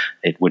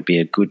it would be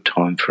a good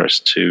time for us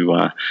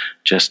to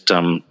just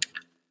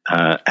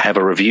have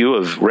a review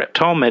of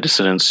Reptile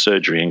Medicine and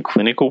Surgery in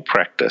Clinical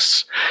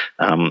Practice,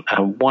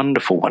 a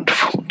wonderful,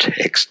 wonderful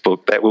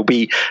textbook that will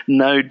be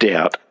no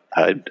doubt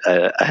an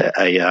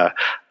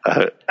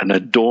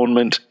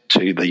adornment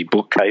to the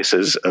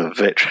bookcases of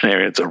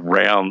veterinarians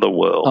around the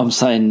world. I'm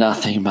saying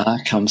nothing,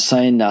 Mark. I'm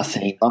saying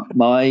nothing.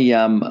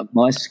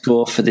 My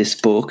score for this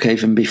book,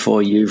 even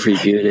before you've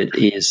reviewed it,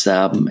 is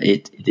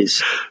it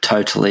is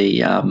totally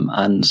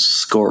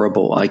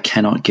unscorable. I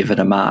cannot give it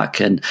a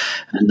mark, and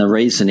the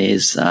reason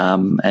is,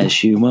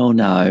 as you well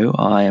know,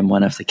 I am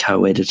one of the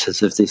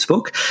co-editors of this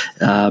book,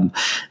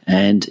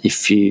 and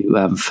if you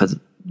for the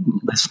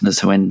listeners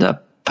who end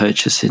up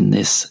purchasing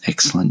this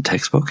excellent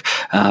textbook,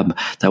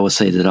 they will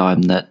see that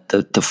I'm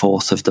the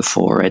fourth of the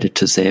 4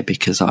 editors there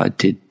because I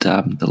did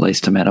the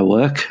least amount of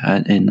work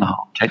in the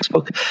whole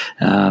textbook.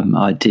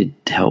 I did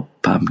help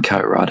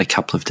co-write a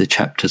couple of the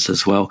chapters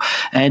as well.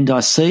 And I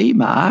see,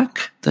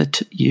 Mark,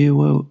 that you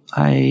were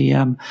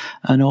an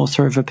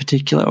author of a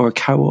particular, or a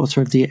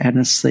co-author of the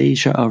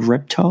Anaesthesia of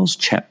Reptiles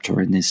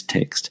chapter in this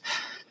text.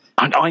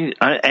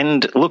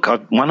 And look,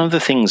 one of the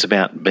things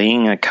about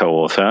being a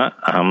co-author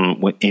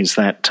is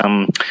that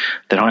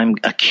I'm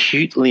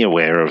acutely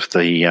aware of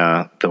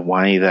the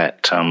way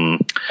that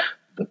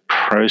the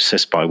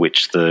process by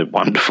which the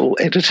wonderful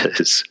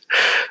editors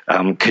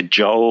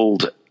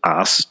cajoled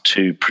us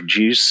to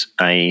produce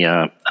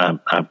a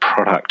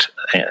product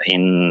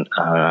in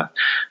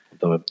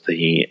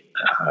the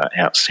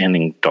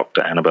outstanding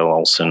Dr. Annabelle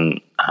Olsen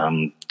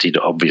did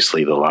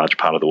obviously the large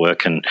part of the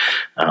work,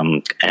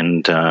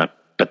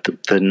 but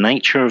the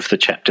nature of the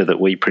chapter that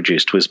we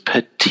produced was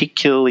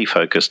particularly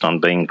focused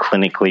on being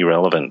clinically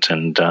relevant.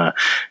 And I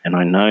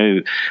know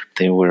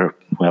there were,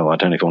 I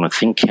don't even want to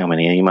think how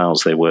many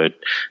emails there were,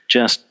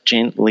 just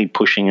gently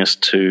pushing us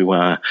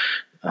to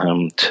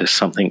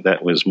something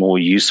that was more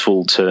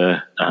useful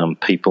to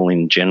people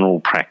in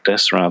general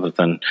practice rather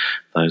than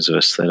those of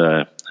us that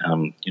are,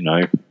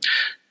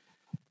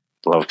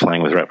 love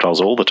playing with reptiles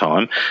all the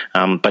time.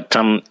 I'm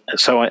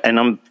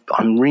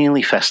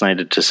really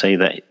fascinated to see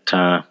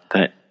that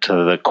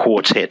the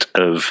quartet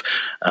of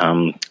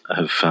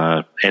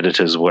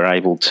editors were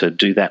able to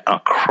do that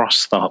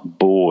across the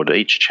board.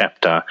 Each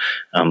chapter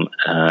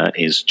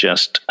is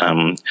just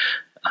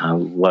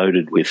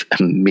loaded with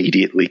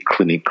immediately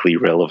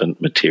clinically relevant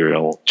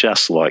material,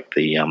 just like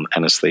the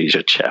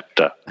anaesthesia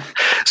chapter.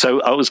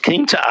 So I was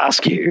keen to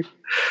ask you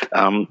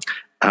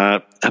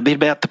a bit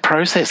about the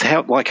process.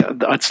 How,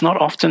 it's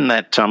not often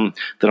that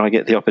I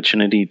get the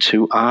opportunity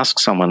to ask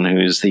someone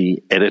who is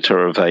the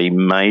editor of a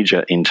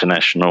major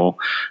international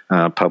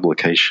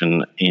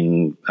publication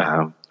in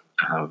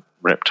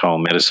reptile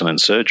medicine and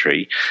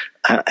surgery.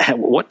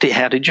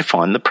 How did you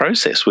find the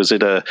process? Was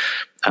it a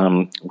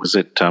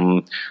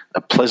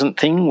pleasant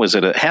thing?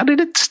 How did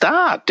it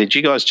start? Did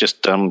you guys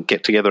just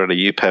get together at a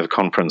UPAV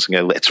conference and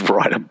go, let's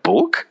write a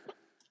book?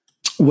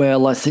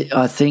 Well, I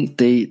think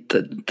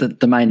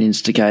the main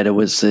instigator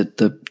was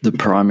the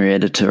primary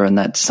editor, and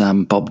that's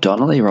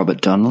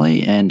Robert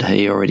Donnelly, and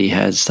he already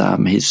has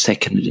his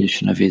second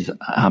edition of his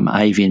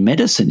Avian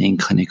Medicine in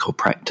Clinical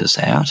Practice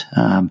out,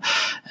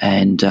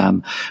 and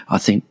I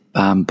think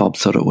Bob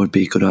thought it would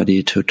be a good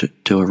idea to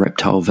do a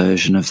reptile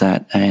version of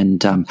that,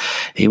 and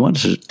he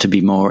wanted it to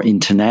be more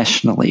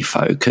internationally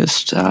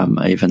focused.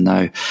 Even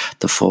though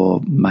the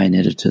four main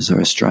editors are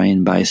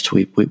Australian based,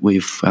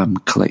 we've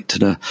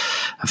collected a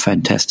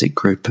fantastic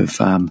group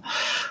of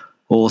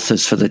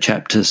authors for the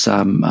chapters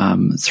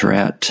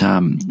throughout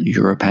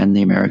Europe and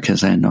the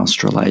Americas and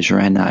Australasia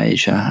and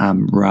Asia,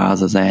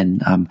 rather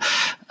than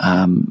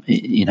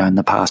in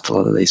the past a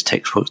lot of these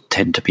textbooks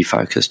tend to be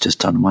focused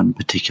just on one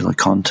particular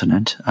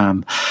continent.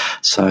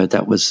 So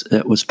that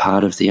was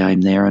part of the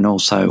aim there, and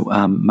also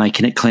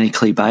making it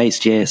clinically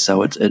based. Yeah,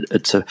 so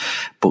it's a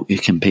book you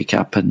can pick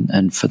up,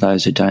 and for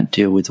those who don't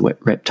deal with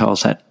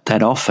reptiles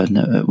that often,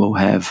 it will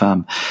have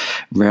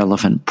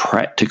relevant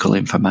practical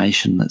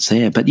information that's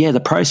there. But yeah, the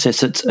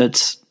process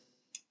it's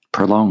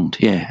prolonged.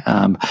 Yeah,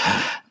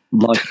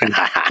 like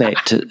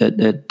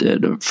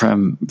that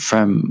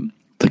from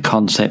the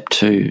concept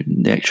to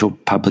the actual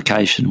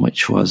publication,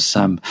 which was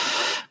the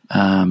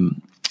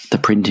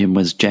printing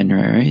was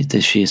January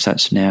this year, so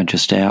it's now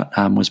just out.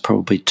 Was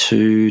probably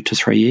 2 to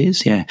 3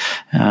 years. Yeah,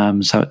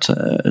 so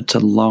it's a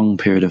long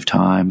period of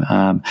time,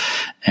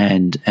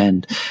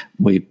 and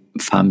we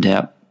farmed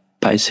out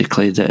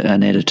basically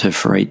an editor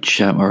for each,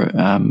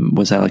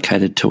 was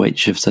allocated to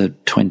each of the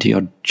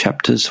 20-odd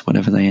chapters,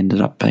 whatever they ended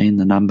up being,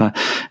 the number.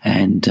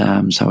 And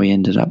so we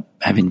ended up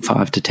having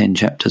 5 to 10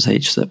 chapters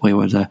each that we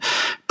were the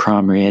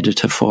primary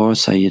editor for.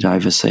 So you'd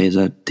oversee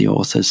the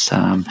authors.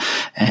 And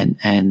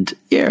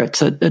yeah,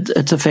 it's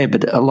a fair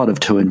bit, a lot of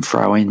to and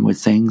fro-ing with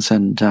things,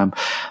 and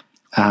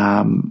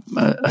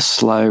a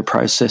slow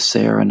process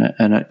there.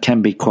 And it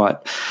can be quite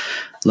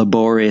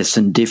laborious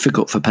and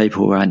difficult for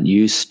people who aren't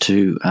used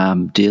to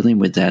dealing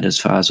with that as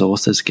far as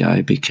authors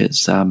go,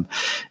 because I've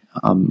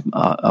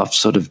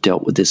sort of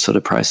dealt with this sort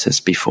of process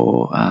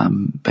before,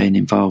 being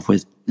involved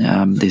with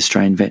the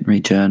Australian Veterinary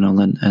Journal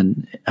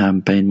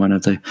and being one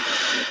of the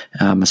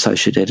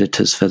associate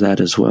editors for that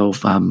as well,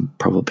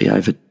 probably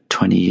over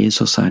 20 years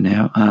or so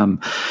now,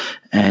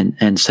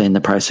 and seeing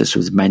the process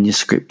with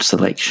manuscript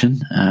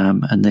selection.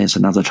 And there's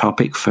another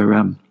topic for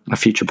a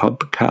future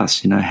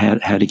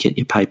podcast, how to get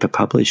your paper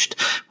published.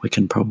 We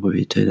can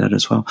probably do that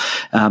as well.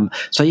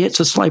 So yeah, it's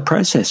a slow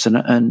process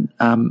and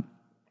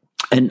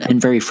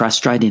very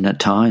frustrating at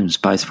times,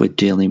 both with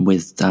dealing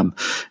with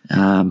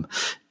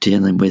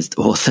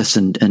authors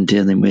and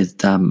dealing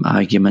with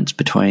arguments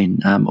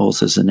between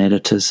authors and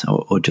editors,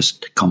 or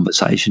just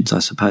conversations, I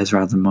suppose,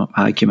 rather than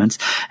arguments,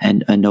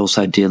 and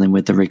also dealing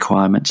with the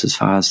requirements as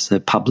far as the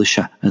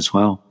publisher as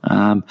well.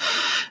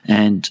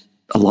 And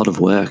a lot of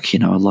work.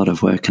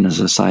 And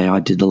as I say, I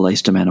did the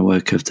least amount of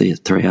work of the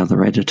 3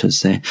 other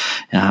editors there,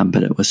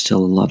 but it was still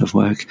a lot of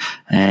work.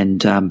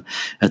 And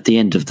at the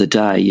end of the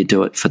day, you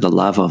do it for the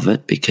love of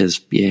it,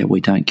 because, yeah,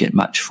 we don't get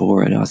much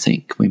for it. I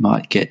think we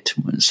might get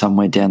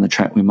somewhere down the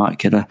track, we might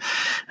get a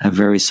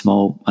very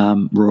small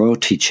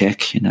royalty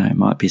check. It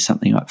might be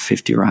something like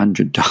 $50 or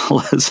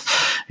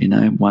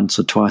 $100, once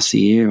or twice a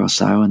year or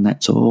so, and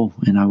that's all,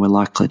 we're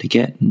likely to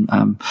get.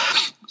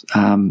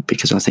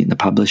 Because I think the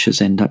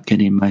publishers end up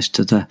getting most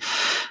of the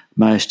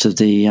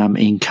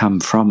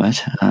income from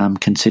it,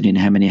 considering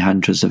how many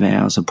hundreds of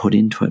hours are put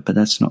into it. But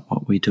that's not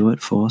what we do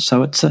it for.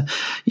 So it's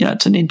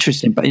it's an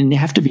interesting, but you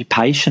have to be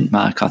patient,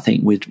 Mark, I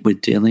think, with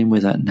dealing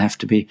with it, and have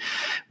to be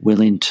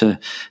willing to,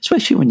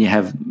 especially when you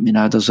have,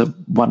 there's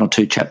 1 or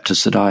 2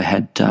 chapters that I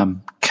had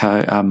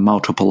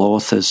multiple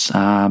authors.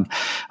 I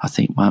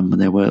think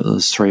there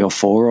was 3 or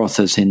 4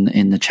 authors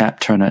in the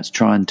chapter, and it's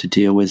trying to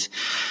deal with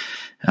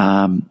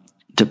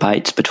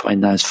debates between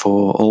those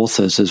 4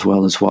 authors, as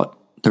well as what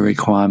the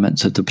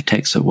requirements of the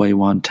text that we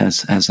want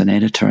as an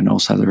editor, and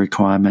also the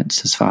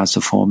requirements as far as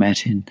the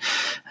formatting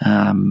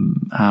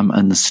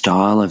and the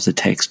style of the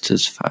text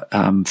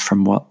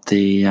from what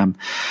the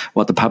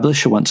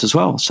publisher wants as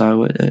well.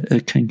 So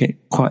it can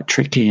get quite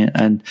tricky,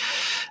 and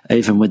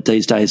even with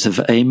these days of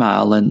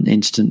email and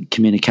instant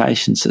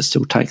communications, it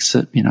still takes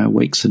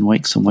weeks and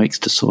weeks and weeks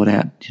to sort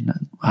out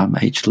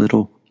each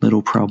little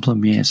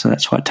problem. Yeah, so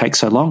that's why it takes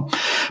so long.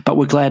 But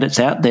we're glad it's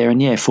out there.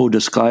 And full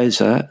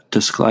disclosure,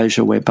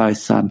 we're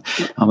both. I'm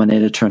an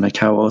editor and a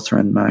co-author,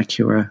 and Mark,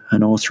 you're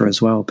an author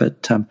as well.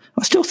 But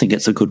I still think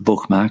it's a good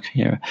book, Mark.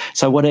 Yeah.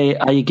 So, what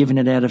are you giving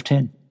it out of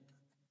 10?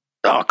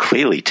 Oh,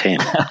 clearly 10.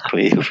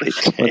 Clearly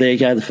 10. Well, there you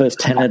go. The first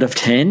 10 out of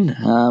 10.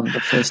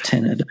 The first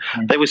 10 out of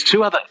 10. There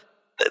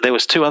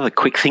was two other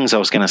quick things I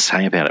was going to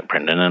say about it,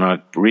 Brendan, and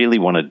I really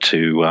wanted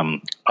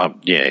to,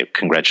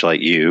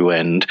 congratulate you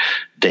and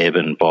Deb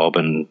and Bob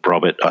and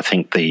Robert. I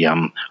think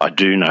I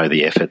do know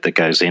the effort that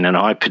goes in, and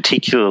I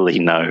particularly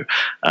know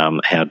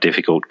how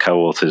difficult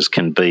co-authors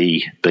can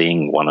be,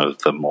 being one of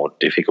the more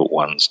difficult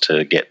ones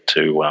to get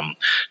to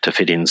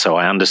fit in. So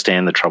I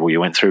understand the trouble you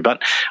went through,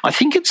 but I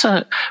think it's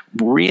a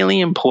really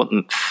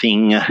important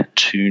thing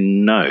to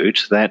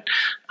note that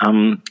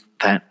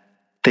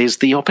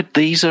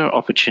these are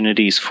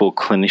opportunities for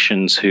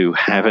clinicians who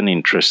have an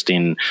interest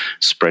in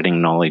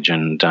spreading knowledge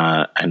and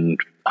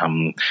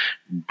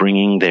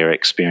bringing their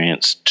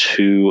experience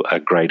to a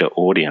greater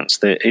audience.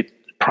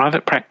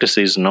 Private practice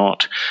is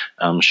not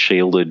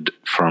shielded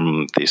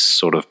from this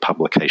sort of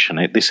publication.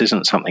 This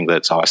isn't something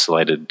that's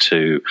isolated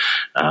to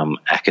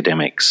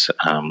academics.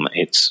 I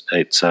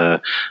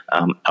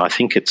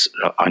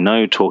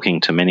know,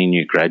 talking to many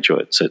new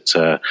graduates, it's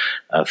a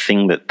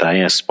thing that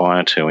they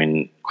aspire to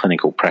in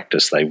clinical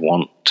practice. They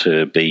want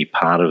to be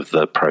part of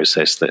the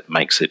process that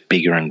makes it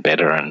bigger and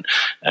better and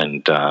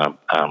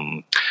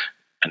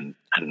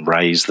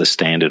raise the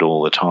standard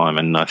all the time.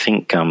 And I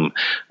think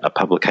a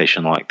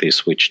publication like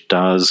this, which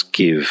does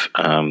give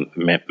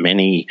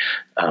many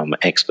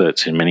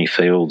experts in many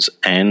fields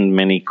and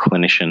many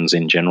clinicians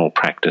in general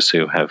practice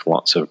who have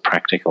lots of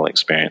practical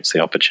experience the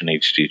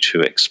opportunity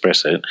to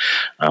express it,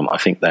 I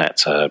think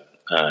that's a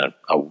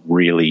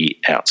really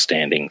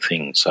outstanding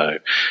thing. So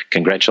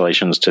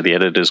congratulations to the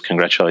editors,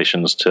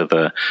 congratulations to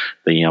the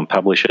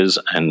publishers,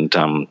 and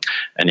I'll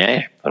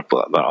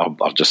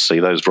just see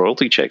those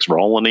royalty checks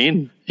rolling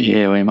in.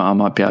 Yeah, I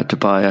might be able to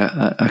buy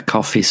a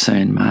coffee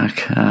soon,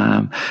 Mark.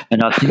 And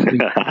I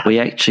think we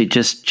actually,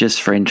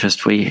 just for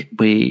interest,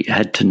 we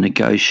had to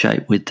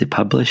negotiate with the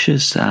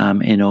publishers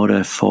in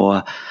order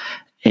for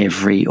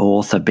every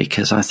author,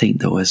 because I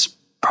think there was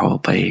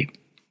probably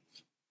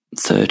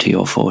 30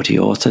 or 40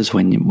 authors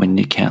when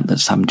you count that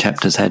some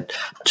chapters had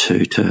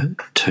two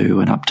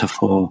and up to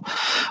 4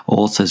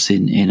 authors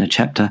in a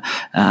chapter.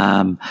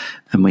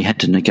 And we had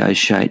to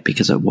negotiate,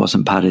 because it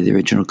wasn't part of the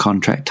original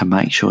contract, to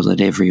make sure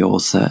that every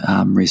author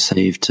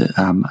received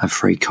a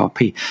free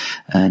copy.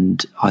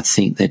 And I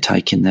think they're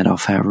taking that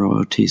off our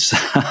royalties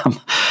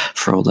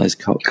for all those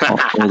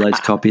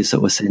copies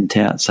that were sent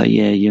out. So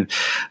I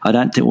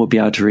don't think we'll be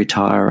able to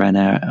retire on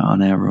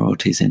our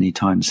royalties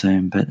anytime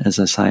soon. But as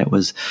I say, it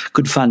was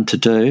good fun to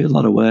do, a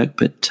lot of work.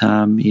 But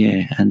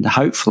and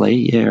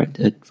hopefully,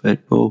 it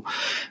will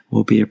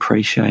be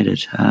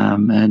appreciated,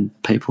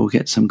 and people will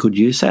get some good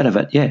use out of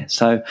it. Yeah.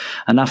 So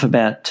enough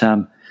about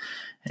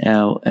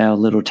our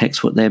little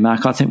textbook there,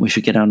 Mark. I think we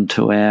should get on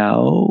to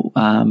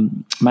our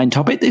main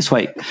topic this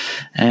week.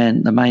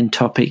 And the main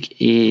topic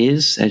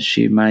is, as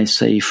you may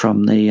see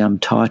from the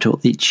title,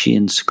 Itchy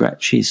and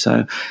Scratchy.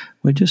 So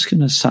we're just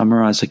going to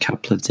summarise a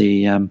couple of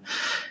the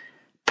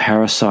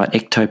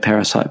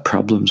ectoparasite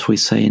problems we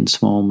see in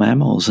small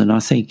mammals. And I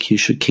think you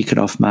should kick it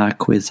off,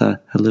 Mark, with a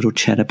little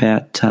chat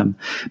about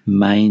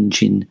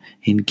mange in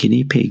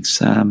guinea pigs,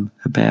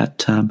 about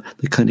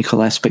the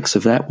clinical aspects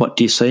of that. What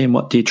do you see and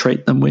what do you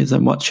treat them with,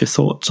 and what's your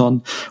thoughts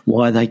on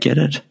why they get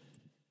it?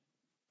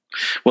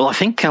 Well, I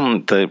think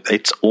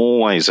it's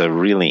always a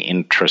really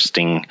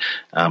interesting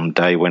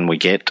day when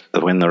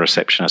the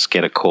receptionists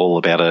get a call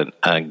about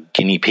a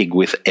guinea pig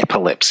with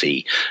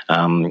epilepsy,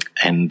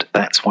 and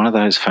that's one of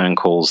those phone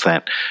calls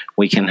that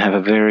we can have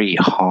a very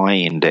high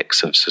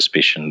index of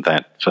suspicion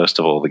that, first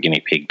of all, the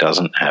guinea pig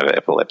doesn't have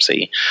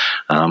epilepsy,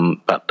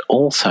 but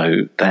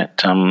also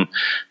that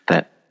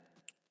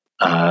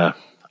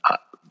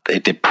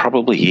there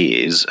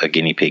probably is a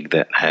guinea pig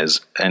that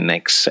has an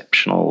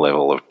exceptional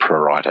level of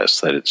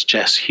pruritus, that it's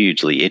just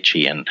hugely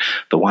itchy, and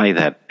the way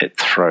that it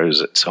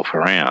throws itself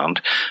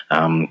around,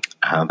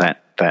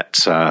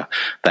 that's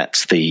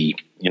the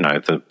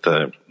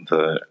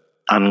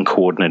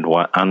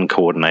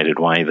uncoordinated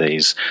way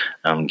these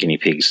guinea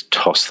pigs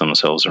toss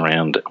themselves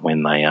around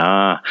when they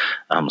are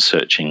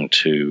searching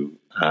to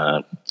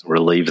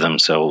relieve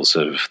themselves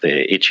of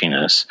their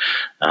itchiness,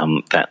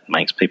 that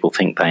makes people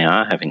think they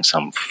are having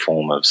some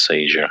form of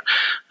seizure.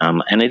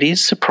 And it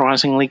is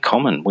surprisingly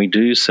common. We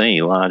do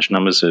see large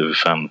numbers of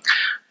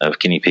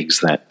guinea pigs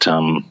that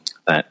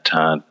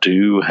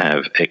do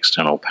have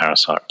external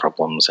parasite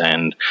problems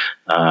and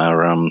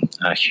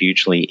are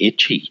hugely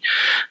itchy.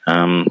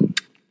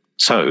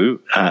 So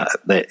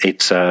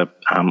it's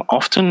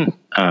often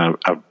a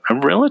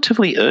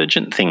relatively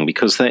urgent thing,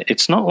 because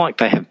it's not like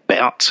they have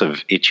bouts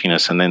of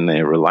itchiness and then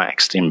they're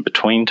relaxed in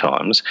between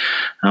times.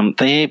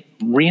 They're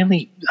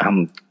really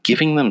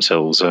giving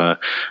themselves a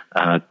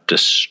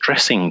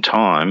distressing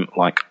time,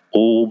 like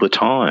all the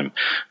time.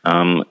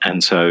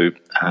 And so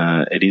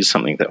it is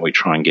something that we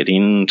try and get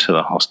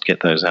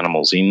those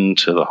animals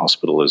into the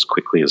hospital as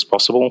quickly as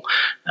possible,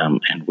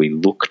 and we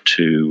look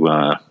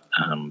to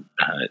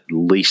at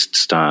least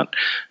start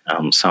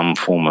some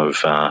form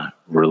of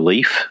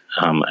relief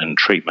and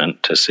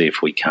treatment to see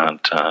if we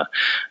can't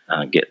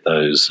get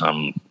those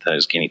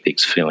guinea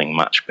pigs feeling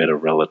much better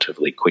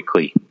relatively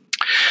quickly.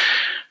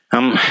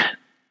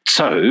 It's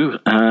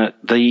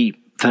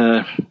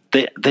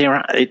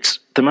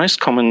the most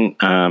common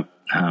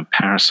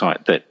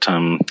parasite that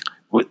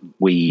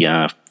we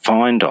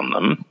find on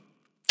them.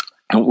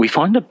 We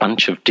find a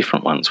bunch of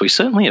different ones. We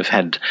certainly have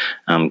had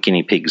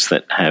guinea pigs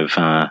that have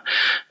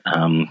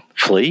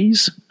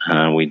fleas.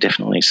 We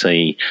definitely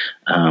see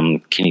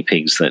guinea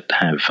pigs that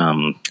have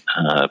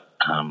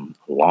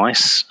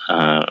lice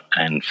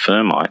and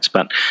termites.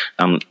 But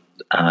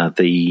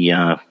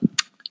the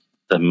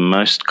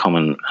most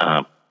common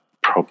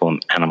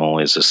problem animal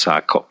is a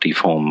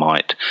sarcoptiform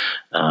mite,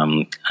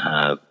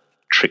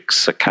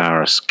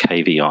 Trichoceras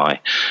cavii,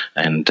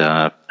 and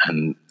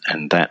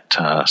that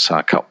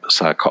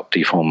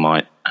sarcoptiform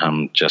mite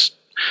just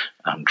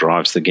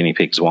drives the guinea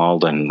pigs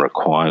wild and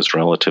requires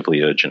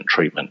relatively urgent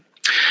treatment.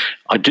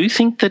 I do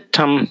think that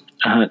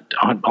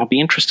I'll be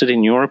interested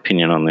in your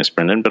opinion on this,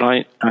 Brendan, but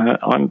I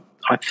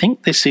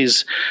think this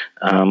is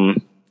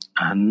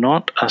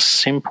not a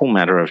simple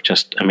matter of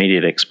just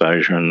immediate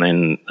exposure and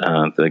then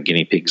the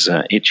guinea pigs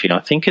are itchy.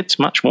 I think it's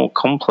much more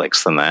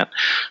complex than that,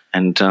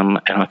 and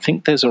I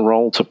think there's a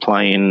role to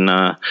play in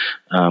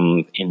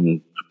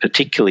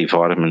particularly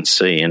vitamin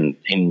C, and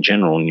in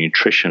general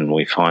nutrition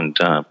we find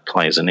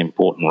plays an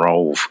important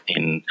role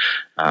in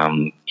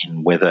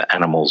whether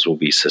animals will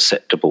be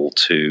susceptible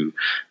to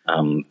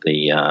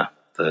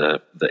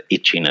the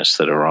itchiness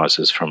that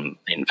arises from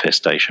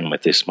infestation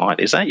with this mite.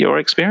 Is that your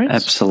experience?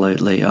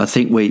 Absolutely. I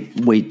think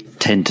we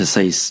tend to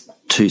see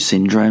two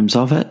syndromes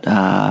of it.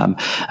 A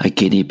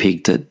guinea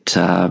pig that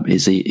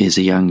is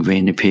a young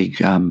guinea pig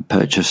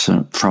purchased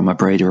from a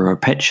breeder or a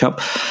pet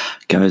shop,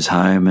 goes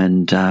home,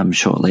 and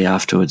shortly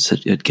afterwards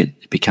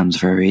it becomes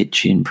very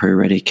itchy and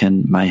pruritic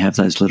and may have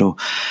those little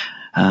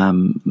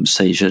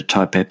seizure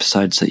type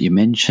episodes that you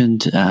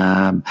mentioned.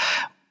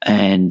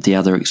 And the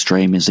other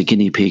extreme is a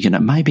guinea pig, and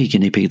it may be a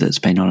guinea pig that's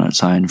been on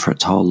its own for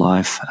its whole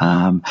life,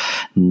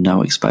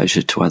 no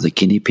exposure to other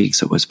guinea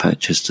pigs. It was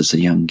purchased as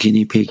a young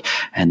guinea pig,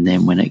 and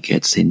then when it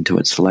gets into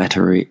its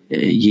latter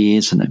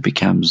years and it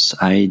becomes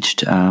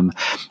aged,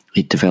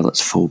 it develops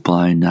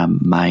full-blown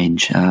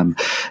mange.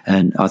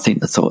 And I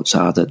think the thoughts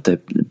are that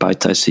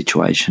both those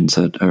situations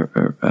are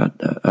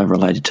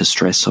related to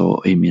stress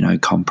or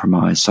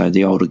immunocompromise. So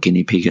the older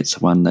guinea pig, it's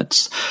the one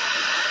that's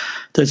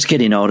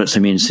getting old, its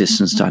immune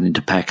system starting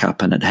to pack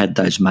up, and it had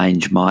those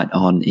mange mite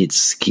on its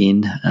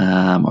skin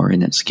or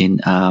in its skin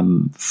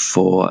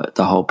for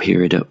the whole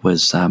period it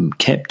was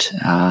kept,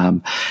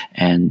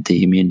 and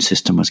the immune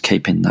system was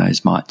keeping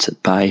those mites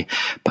at bay.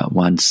 But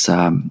once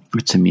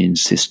its immune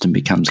system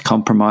becomes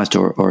compromised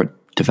or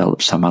it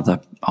develops some other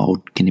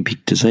old guinea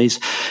pig disease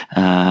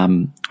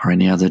or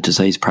any other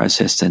disease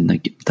process, then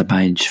the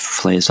mange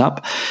flares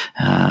up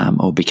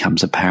or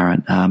becomes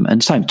apparent.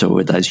 And same story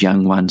with those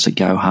young ones that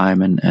go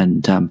home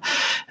and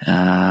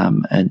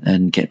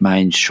get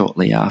mange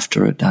shortly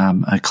after it.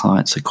 A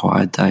client's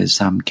acquired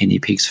those guinea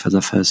pigs for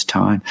the first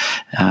time,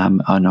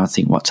 and I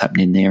think what's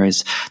happening there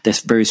is they're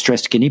very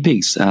stressed guinea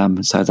pigs.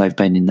 So they've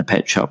been in the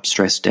pet shop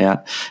stressed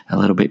out a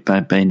little bit,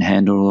 being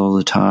handled all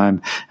the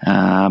time.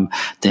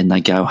 Then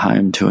they go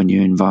home to a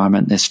new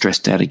environment. They're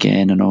stressed out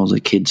again, and all the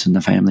kids and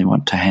the family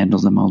want to handle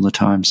them all the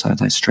time, so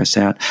they stress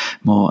out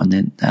more, and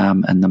then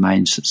and the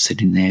mange that's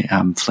sitting there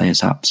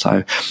flares up.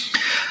 So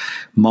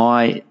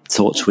my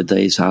thoughts with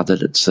these are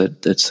that it's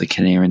the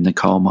canary in the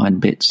coal mine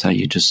bit. So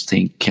you just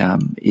think,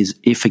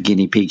 if a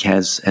guinea pig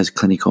has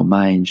clinical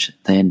mange,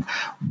 then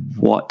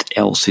what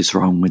else is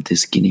wrong with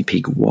this guinea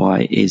pig?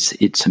 Why is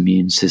its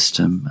immune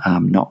system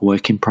not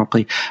working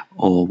properly,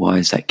 or why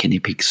is that guinea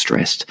pig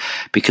stressed?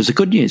 Because the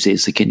good news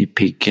is the guinea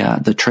pig,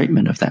 the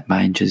treatment of that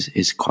mange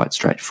is quite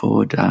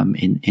straightforward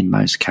in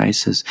most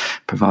cases,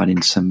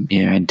 providing some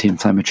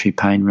anti-inflammatory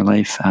pain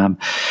relief,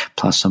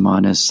 plus or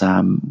minus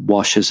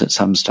washes at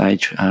some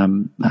stage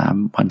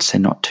once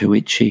they're not too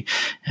itchy,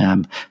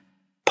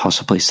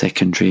 possibly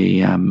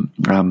secondary.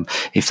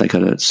 If they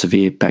got a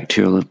severe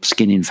bacterial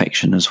skin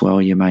infection as well,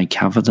 you may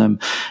cover them,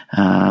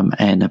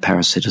 and a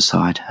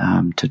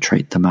parasiticide to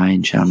treat the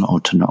mange or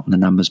to knock the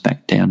numbers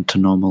back down to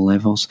normal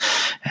levels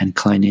and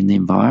clean in the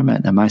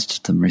environment. And most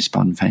of them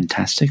respond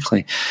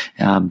fantastically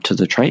to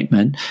the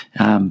treatment.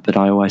 But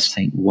I always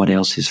think, what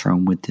else is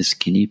wrong with this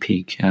guinea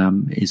pig?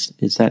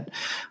 Is that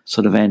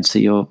sort of answer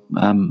your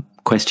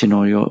question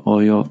or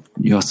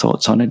your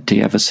thoughts on it? Do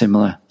you have a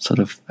similar sort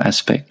of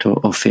aspect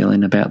or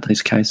feeling about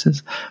these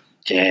cases?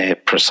 Yeah,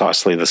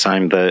 precisely the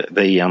same.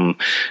 One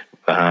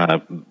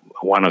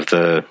of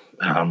the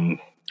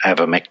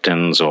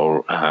ivermectins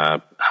or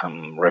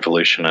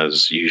Revolution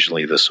is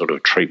usually the sort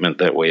of treatment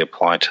that we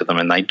apply to them,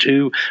 and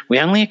we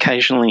only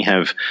occasionally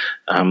have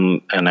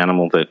an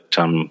animal that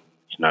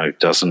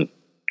doesn't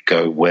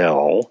go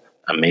well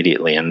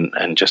immediately,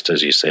 and just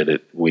as you said,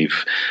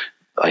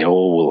 they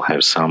all will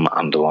have some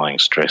underlying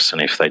stress,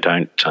 and if they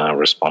don't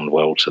respond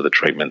well to the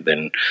treatment,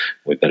 then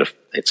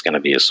it's going to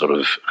be a sort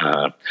of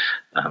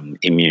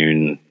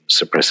immune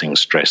suppressing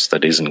stress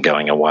that isn't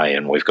going away,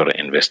 and we've got to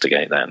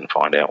investigate that and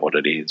find out what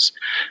it is.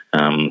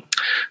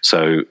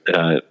 So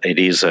it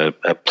is a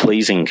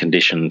pleasing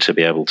condition to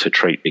be able to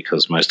treat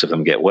because most of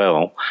them get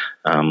well,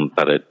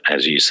 but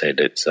as you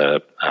said, it's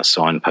a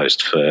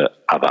signpost for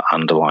other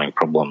underlying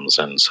problems,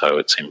 and so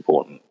it's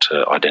important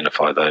to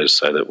identify those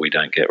so that we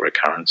don't get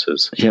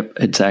recurrences. Yep,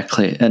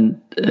 exactly.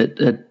 And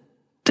it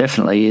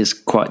definitely is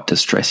quite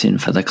distressing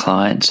for the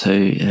clients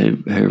who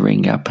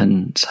ring up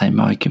and say,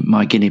 my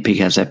guinea pig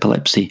has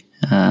epilepsy.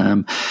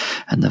 And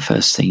the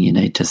first thing you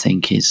need to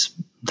think is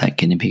that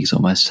guinea pig's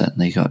almost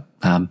certainly got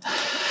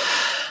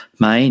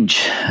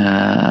mange.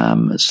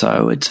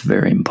 So it's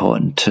very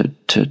important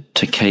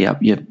to key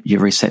up your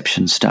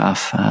reception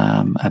staff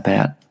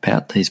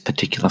about these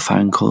particular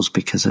phone calls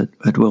because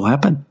it will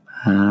happen.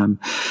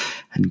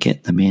 And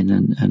get them in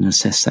and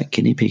assess that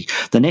guinea pig.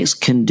 The next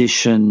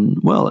condition,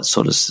 well, it's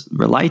sort of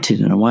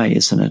related in a way,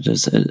 isn't it,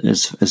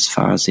 as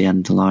far as the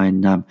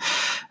underlying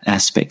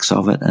aspects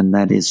of it, and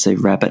that is the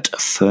rabbit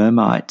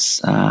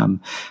termites.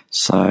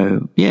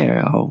 So,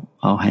 yeah,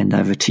 I'll hand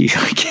over to you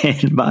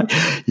again, mate.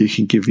 You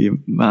can give you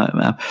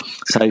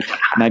so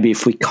maybe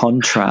if we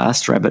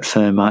contrast rabbit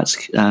termites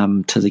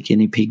to the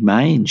guinea pig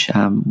mange,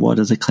 what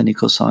are the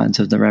clinical signs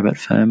of the rabbit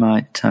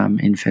termite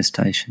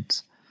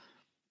infestations?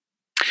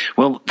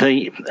 Well,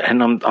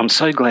 I'm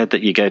so glad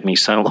that you gave me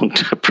so long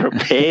to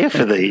prepare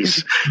for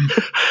these.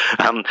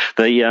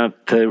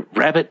 The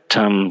rabbit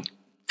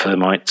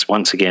termites,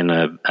 once again,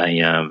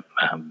 a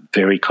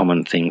very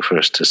common thing for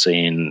us to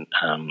see in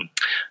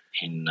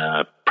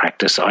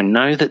practice. I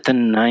know that the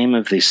name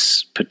of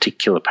this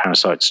particular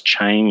parasite's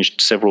changed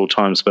several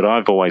times, but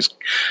I've always,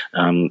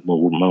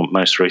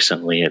 most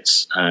recently,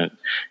 is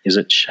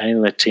it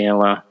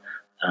Shaleatiella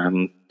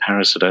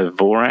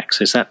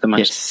parasitovorax? Is that the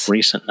most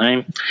recent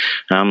name?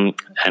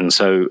 And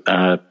so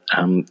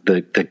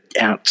the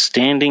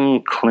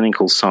outstanding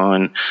clinical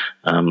sign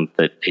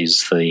that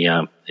is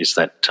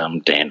that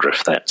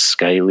dandruff, that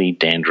scaly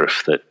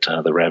dandruff that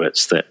the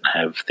rabbits that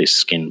have this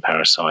skin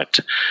parasite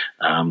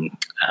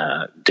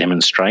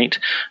demonstrate,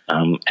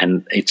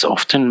 and it's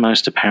often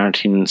most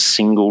apparent in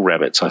single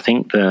rabbits. I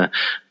think the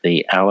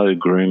allo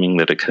grooming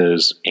that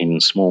occurs in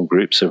small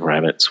groups of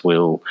rabbits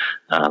will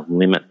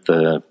limit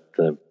the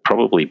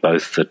probably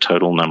both the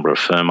total number of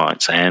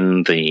termites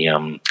and the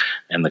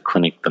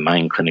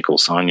main clinical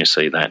sign you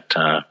see, that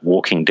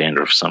walking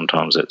dandruff.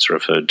 Sometimes it's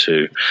referred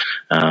to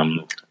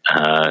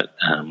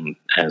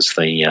as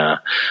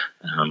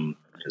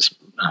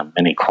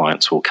many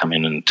clients will come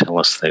in and tell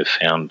us they've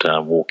found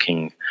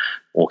walking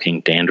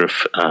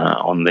dandruff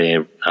on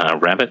their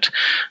rabbit,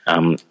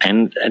 and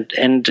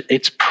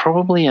it's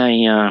probably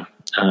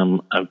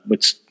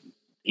it's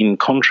in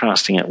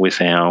contrasting it with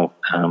our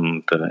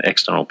the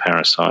external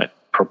parasite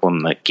problem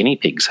that guinea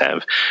pigs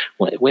have,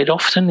 where it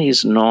often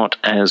is not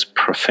as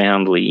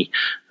profoundly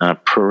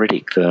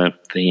pruritic. The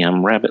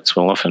rabbits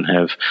will often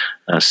have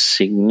a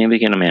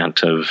significant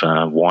amount of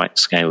white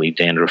scaly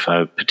dandruff,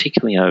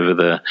 particularly over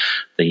the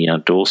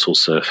dorsal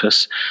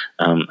surface,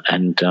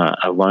 and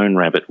a lone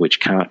rabbit which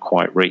can't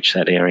quite reach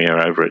that area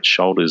over its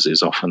shoulders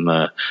is often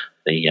the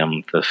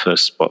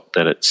first spot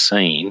that it's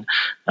seen,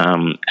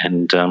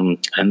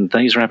 and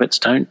these rabbits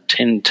don't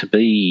tend to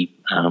be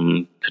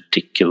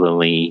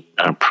particularly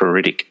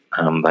pruritic.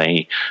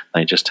 They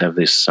just have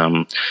this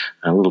a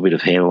little bit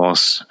of hair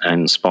loss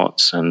and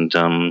spots and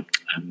the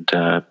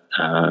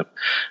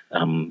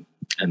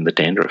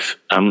dandruff.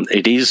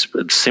 It is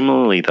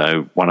similarly,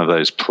 though, one of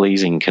those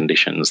pleasing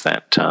conditions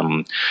that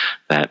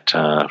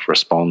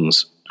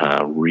responds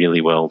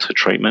really well to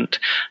treatment.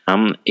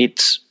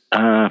 It's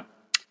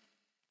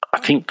I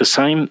think the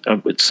same.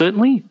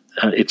 Certainly,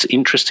 it's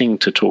interesting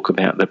to talk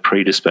about the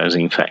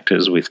predisposing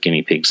factors with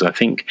guinea pigs. I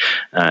think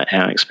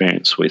our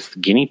experience with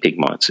guinea pig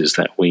mites is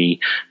that we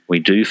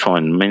do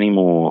find many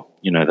more,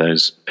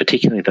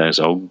 particularly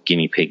those old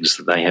guinea pigs,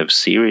 that they have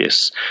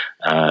serious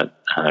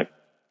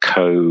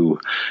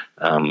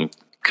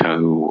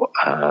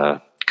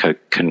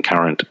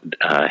concurrent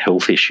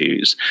health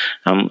issues,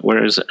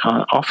 whereas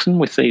often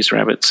with these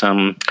rabbits,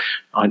 we're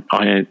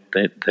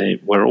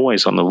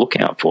always on the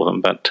lookout for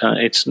them, but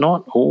it's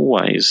not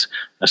always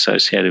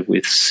associated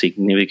with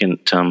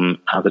significant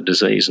other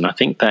disease. And I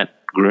think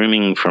that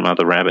grooming from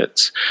other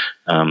rabbits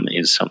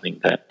is something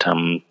that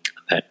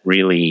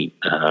really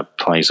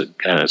plays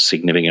a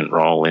significant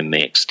role in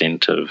the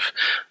extent of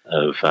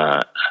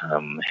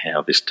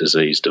how this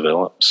disease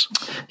develops.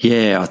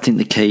 Yeah, I think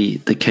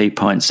the key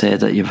points there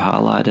that you've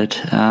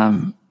highlighted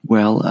are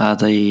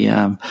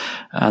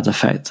the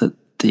fact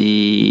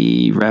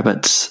the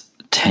rabbits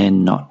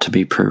tend not to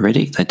be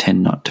pruritic. They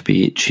tend not to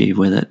be itchy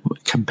with it,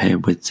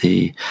 compared with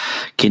the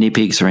guinea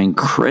pigs are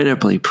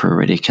incredibly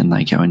pruritic and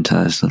they go into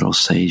those little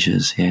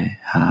seizures,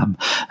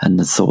 and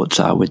the thoughts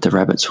are with the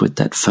rabbits with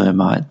that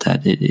furmite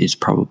that it is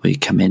probably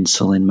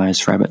commensal in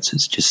most rabbits.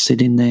 It's just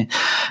sitting there,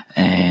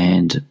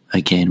 and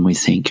again, we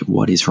think,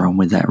 what is wrong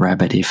with that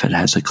rabbit if it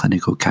has a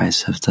clinical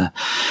case of the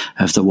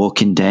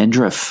walk-in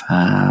dandruff?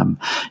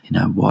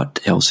 What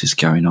else is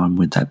going on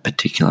with that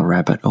particular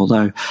rabbit?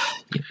 Although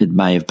it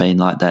may have been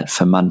like that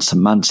for months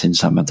and months in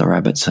some of the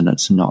rabbits, and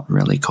it's not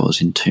really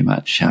causing too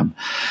much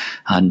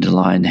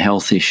underlying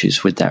health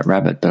issues with that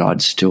rabbit. But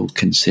I'd still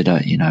consider,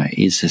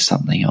 is there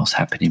something else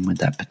happening with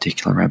that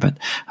particular rabbit?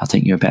 I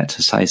think you're about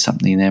to say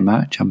something there,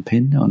 Mark. Jump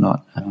in or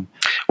not?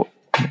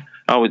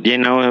 I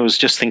was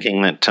just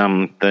thinking that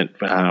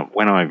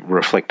when I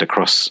reflect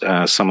across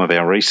some of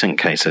our recent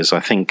cases,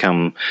 I think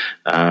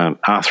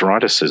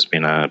arthritis has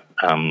been a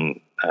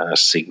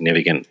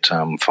significant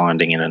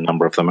finding in a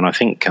number of them, and I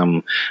think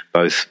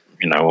both,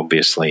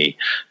 obviously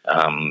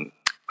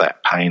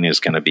that pain is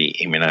going to be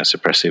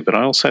immunosuppressive, but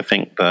I also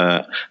think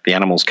the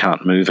animals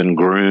can't move and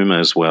groom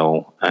as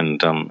well,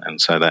 and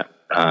so that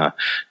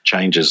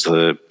changes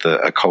the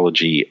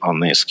ecology on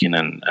their skin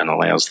and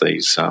allows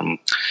these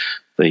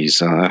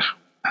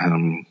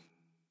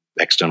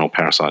external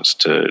parasites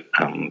to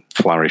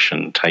flourish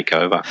and take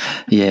over.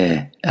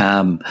 Yeah.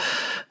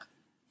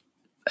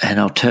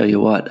 And I'll tell you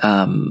what,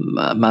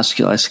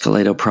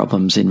 musculoskeletal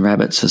problems in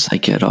rabbits as they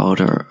get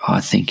older, I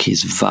think,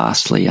 is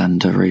vastly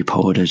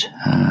underreported.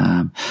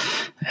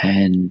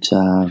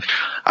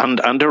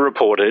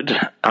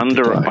 Underreported,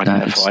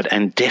 underidentified,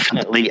 and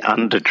definitely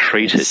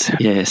undertreated.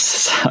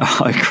 Yes,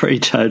 I agree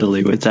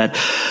totally with that.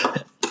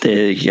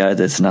 There you go.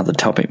 There's another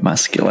topic: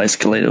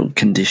 musculoskeletal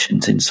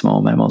conditions in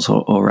small mammals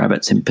or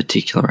rabbits in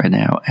particular, and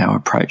our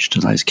approach to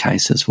those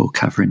cases we'll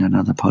cover in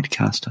another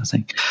podcast, I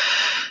think.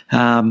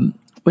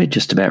 We're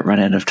just about run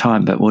out of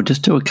time, but we'll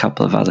just do a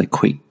couple of other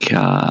quick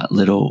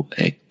little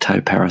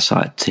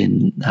ectoparasites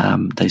in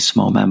these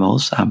small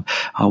mammals.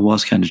 I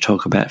was going to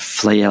talk about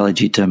flea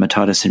allergy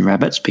dermatitis in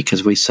rabbits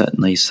because we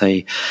certainly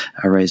see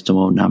a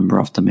reasonable number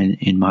of them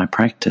in my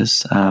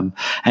practice.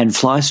 And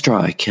fly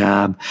strike.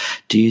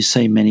 Do you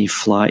see many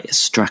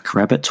fly-struck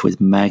rabbits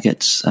with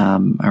maggots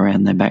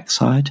around their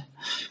backside?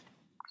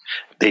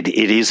 It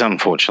is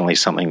unfortunately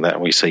something that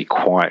we see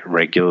quite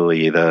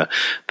regularly. The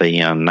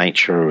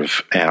nature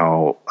of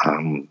our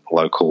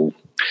local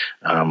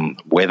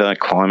weather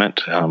climate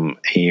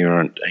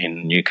here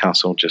in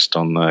Newcastle, just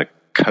on the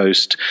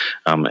coast,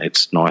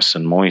 it's nice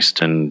and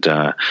moist, and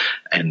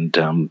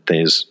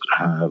there's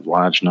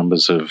large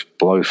numbers of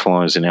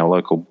blowflies in our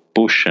local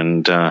bush,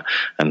 and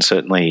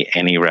certainly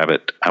any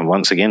rabbit.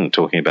 Once again,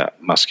 talking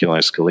about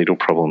musculoskeletal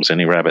problems,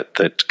 any rabbit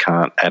that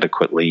can't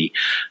adequately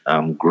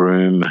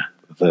groom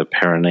the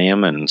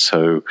perineum, and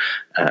so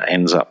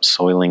ends up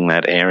soiling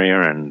that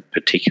area, and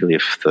particularly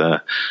if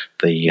the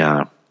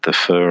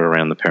fur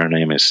around the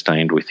perineum is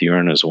stained with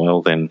urine as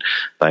well, then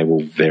they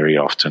will very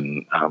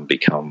often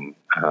become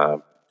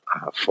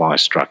fly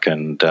struck,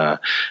 and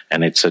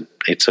it's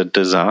a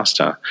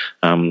disaster.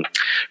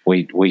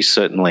 We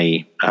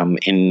certainly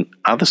in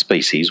other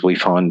species we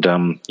find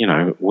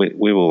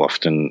we will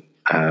often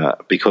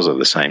because of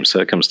the same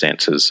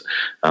circumstances,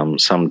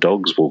 some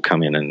dogs will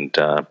come in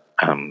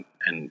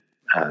and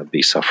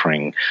be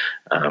suffering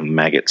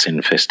maggots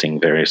infesting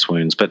various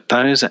wounds, but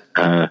those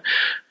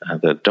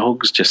the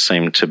dogs just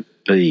seem to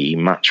be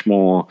much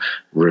more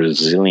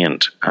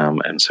resilient,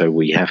 and so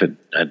we have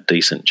a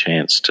decent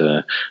chance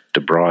to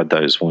debride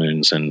those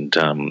wounds and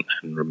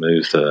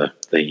remove the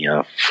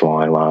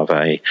fly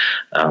larvae,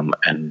 and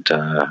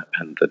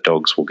the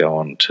dogs will go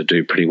on to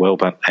do pretty well.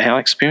 But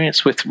our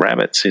experience with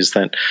rabbits is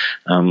that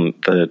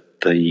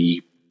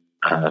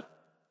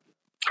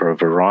for a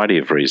variety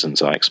of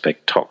reasons, I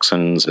expect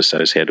toxins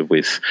associated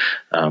with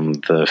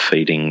the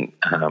feeding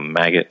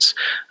maggots,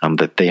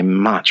 that they're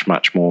much,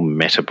 much more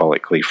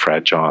metabolically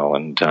fragile,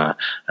 and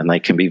they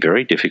can be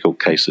very difficult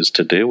cases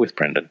to deal with,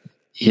 Brendan.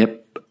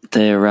 Yep.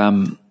 They're,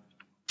 I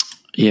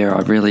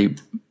really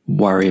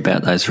worry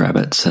about those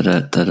rabbits that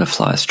are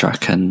fly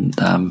struck, and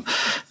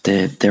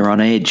they're on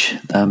edge,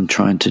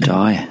 trying to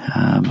die,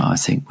 I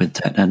think, with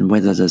that. And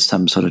whether there's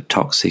some sort of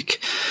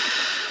toxic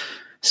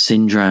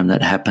syndrome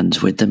that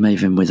happens with them,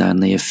 even with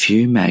only a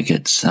few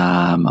maggots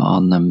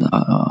on them,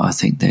 I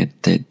think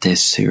they're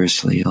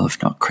seriously ill,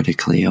 if not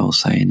critically ill.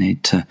 So you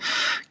need to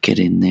get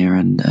in there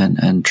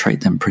and treat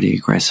them pretty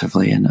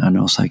aggressively, and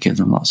also give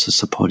them lots of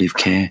supportive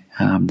care.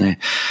 They're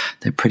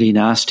pretty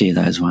nasty,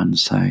 those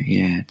ones. So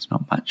yeah, it's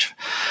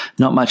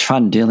not much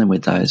fun dealing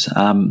with those.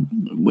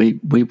 We're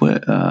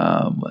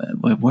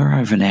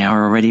over an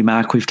hour already,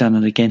 Mark. We've done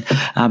it again.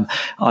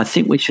 I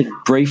think we should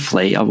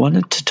briefly. I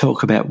wanted to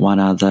talk about one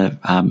other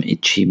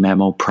itchy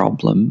mammal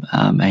problem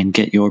and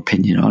get your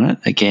opinion on it.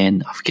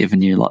 Again, I've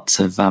given you lots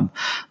of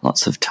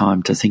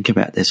time to think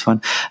about this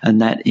one,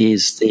 and that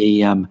is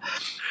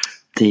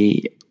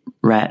the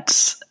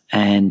rats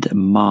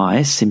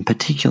mice, in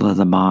particular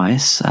the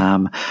mice,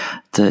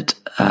 that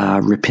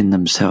are ripping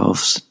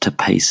themselves to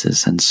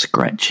pieces and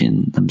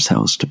scratching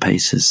themselves to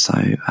pieces.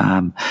 So,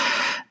 and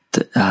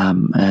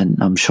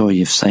I'm sure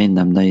you've seen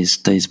them,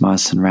 these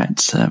mice and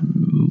rats.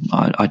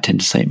 I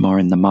tend to see it more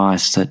in the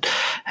mice that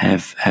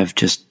have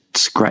just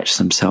scratched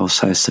themselves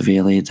so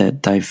severely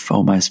that they've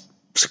almost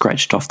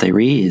scratched off their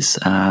ears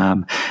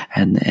and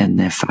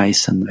their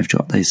face, and they've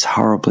got these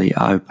horribly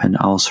open,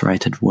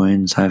 ulcerated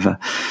wounds over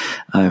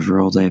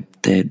all their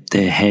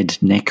head,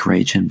 neck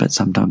region, but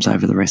sometimes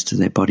over the rest of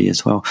their body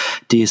as well.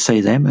 Do you see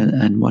them,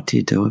 and what do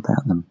you do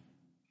about them?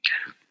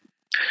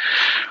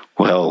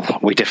 Well,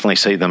 we definitely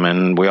see them,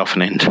 and we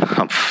often end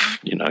up,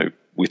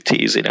 with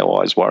tears in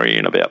our eyes,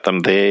 worrying about them.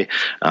 They're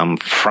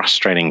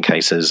frustrating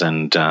cases,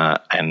 and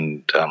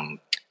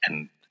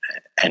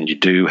you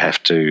do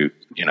have to,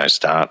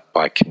 start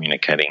by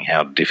communicating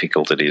how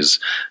difficult it is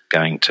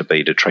going to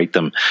be to treat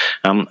them.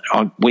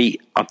 I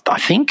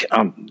think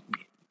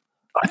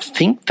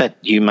that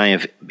you may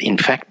have, in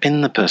fact,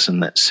 been the person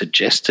that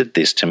suggested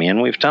this to me,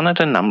 and we've done it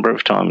a number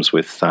of times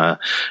with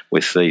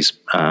these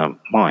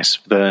mice.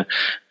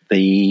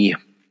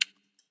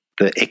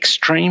 The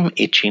extreme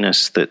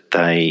itchiness that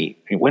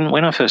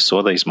when I first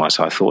saw these mice,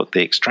 I thought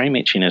the extreme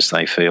itchiness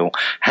they feel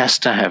has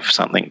to have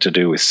something to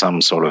do with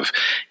some sort of,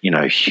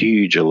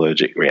 huge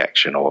allergic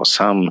reaction or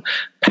some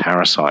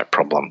parasite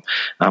problem.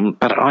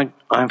 But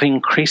I've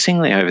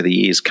increasingly over the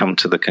years come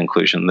to the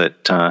conclusion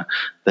that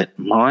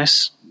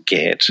mice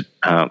get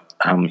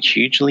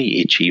hugely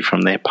itchy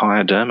from their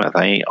pyoderma.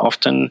 They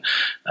often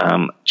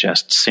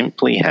just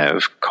simply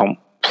have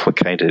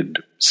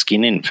complicated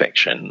skin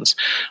infections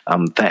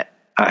that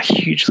are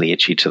hugely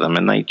itchy to them,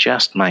 and they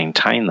just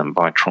maintain them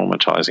by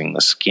traumatizing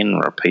the skin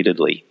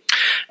repeatedly.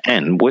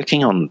 And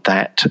working on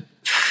that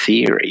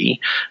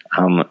theory,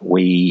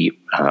 we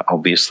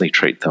obviously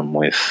treat them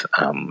with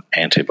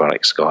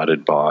antibiotics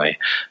guided by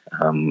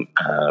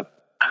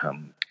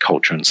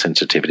culture and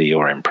sensitivity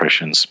or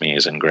impression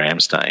smears and gram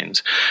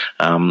stains.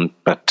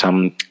 But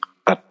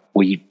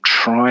we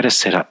try to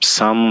set up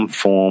some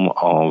form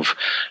of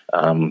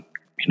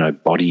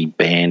body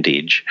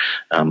bandage,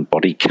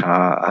 body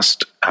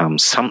cast,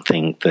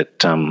 something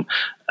that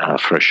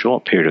for a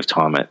short period of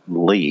time at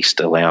least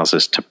allows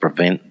us to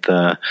prevent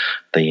the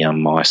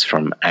mice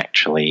from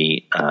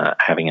actually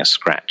having a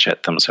scratch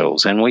at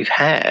themselves. And we've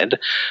had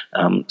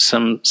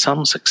some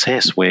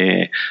success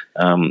where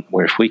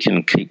if we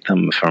can keep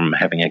them from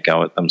having a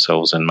go at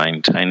themselves and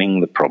maintaining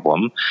the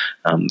problem,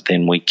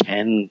 then we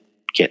can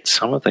get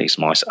some of these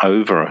mice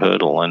over a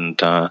hurdle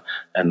and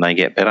they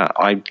get better.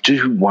 I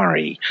do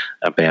worry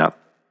about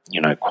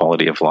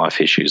quality of life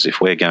issues.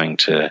 If we're going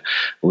to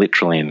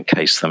literally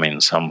encase them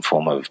in some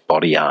form of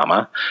body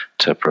armour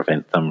to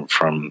prevent them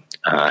from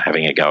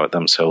having a go at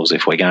themselves,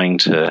 if we're going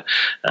to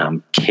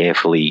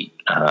carefully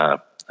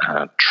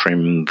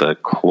trim the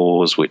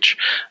claws, which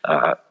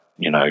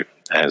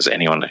as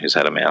anyone who's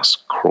had a mouse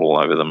crawl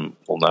over them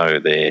will know,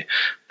 their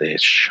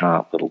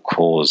sharp little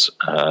claws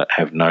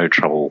have no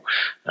trouble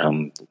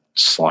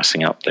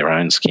slicing up their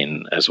own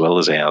skin as well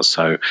as ours.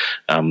 So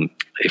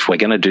if we're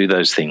going to do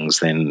those things,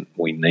 then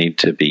we need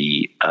to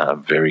be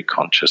very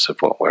conscious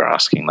of what we're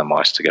asking the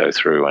mice to go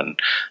through,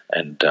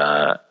 and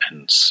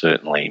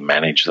certainly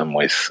manage them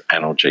with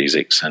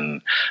analgesics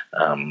and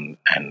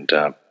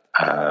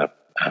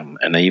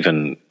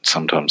even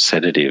sometimes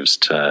sedatives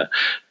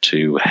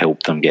to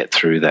help them get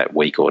through that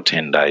week or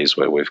 10 days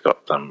where we've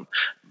got them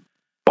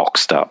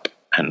boxed up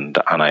and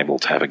unable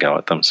to have a go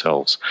at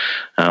themselves.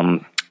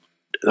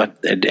 Do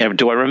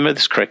I remember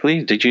this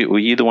correctly? Were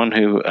you the one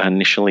who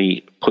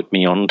initially put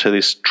me on to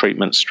this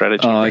treatment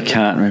strategy? Oh, I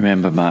can't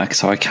remember, Mark,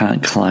 so I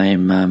can't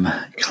claim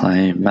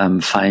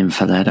fame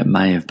for that. It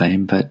may have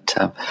been, but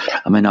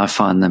I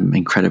find them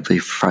incredibly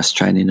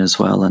frustrating as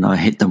well, and I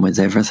hit them with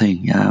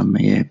everything.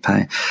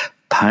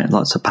 Pain,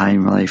 lots of pain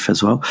relief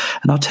as well.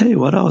 And I'll tell you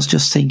what, I was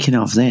just thinking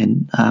of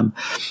then. I'm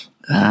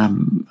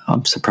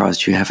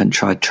surprised you haven't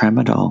tried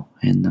tramadol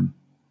in them.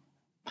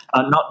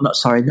 Not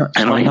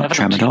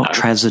tramadol,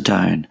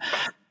 trazodone.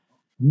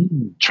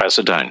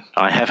 Trazodone.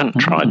 I haven't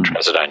tried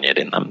trazodone yet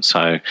in them,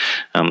 so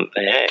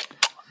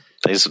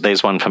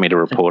there's one for me to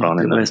report on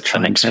in the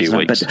next few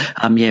weeks. But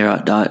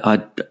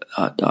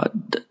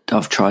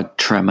I've tried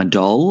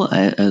tramadol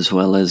as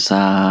well as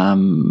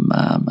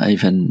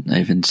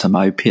even some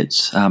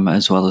opiates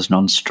as well as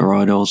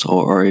non-steroidals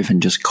or even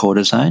just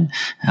cortisone.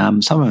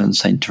 Some of them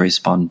seem to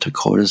respond to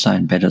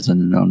cortisone better than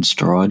the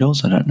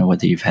non-steroidals. I don't know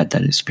whether you've had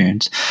that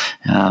experience.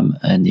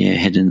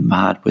 Hitting them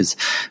hard with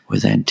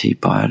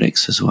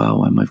antibiotics as well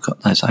when we've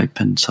got those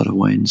open sort of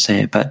wounds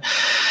there. But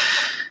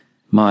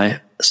my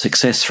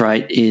success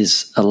rate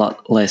is a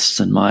lot less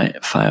than my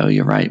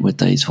failure rate with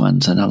these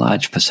ones, and a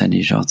large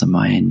percentage of them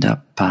I end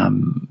up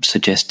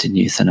suggesting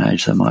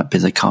euthanasia might be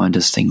the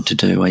kindest thing to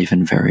do,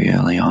 even very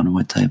early on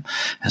with them,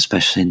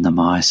 especially in the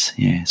mice.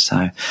 Yeah,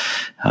 so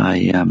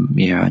I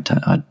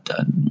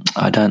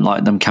don't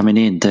like them coming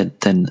in.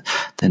 They're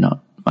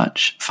not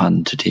much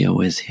fun to deal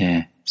with.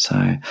 Yeah,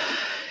 so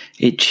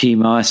itchy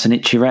mice and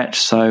itchy rats.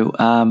 So,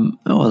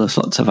 there's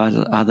lots of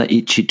other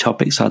itchy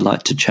topics I'd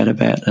like to chat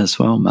about as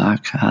well,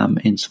 Mark,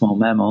 in small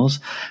mammals.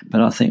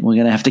 But I think we're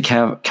going to have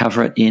to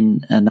cover it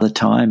in another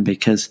time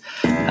because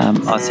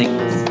I think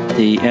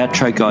the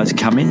outro guys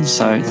come in.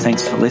 So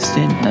thanks for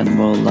listening, and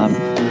we'll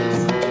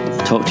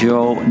talk to you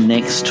all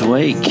next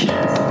week.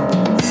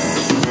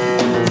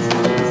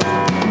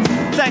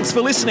 Thanks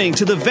for listening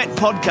to the Vet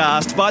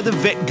Podcast by the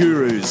Vet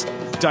Gurus.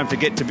 Don't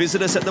forget to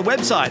visit us at the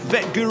website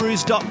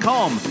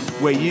vetgurus.com,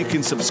 where you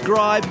can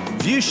subscribe,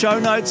 view show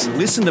notes,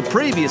 listen to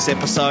previous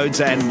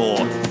episodes and more.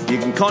 You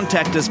can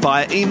contact us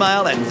via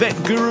email at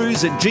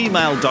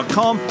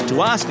vetgurus@gmail.com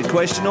to ask a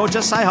question or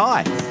just say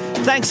hi.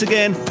 Thanks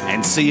again,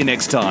 and see you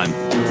next time.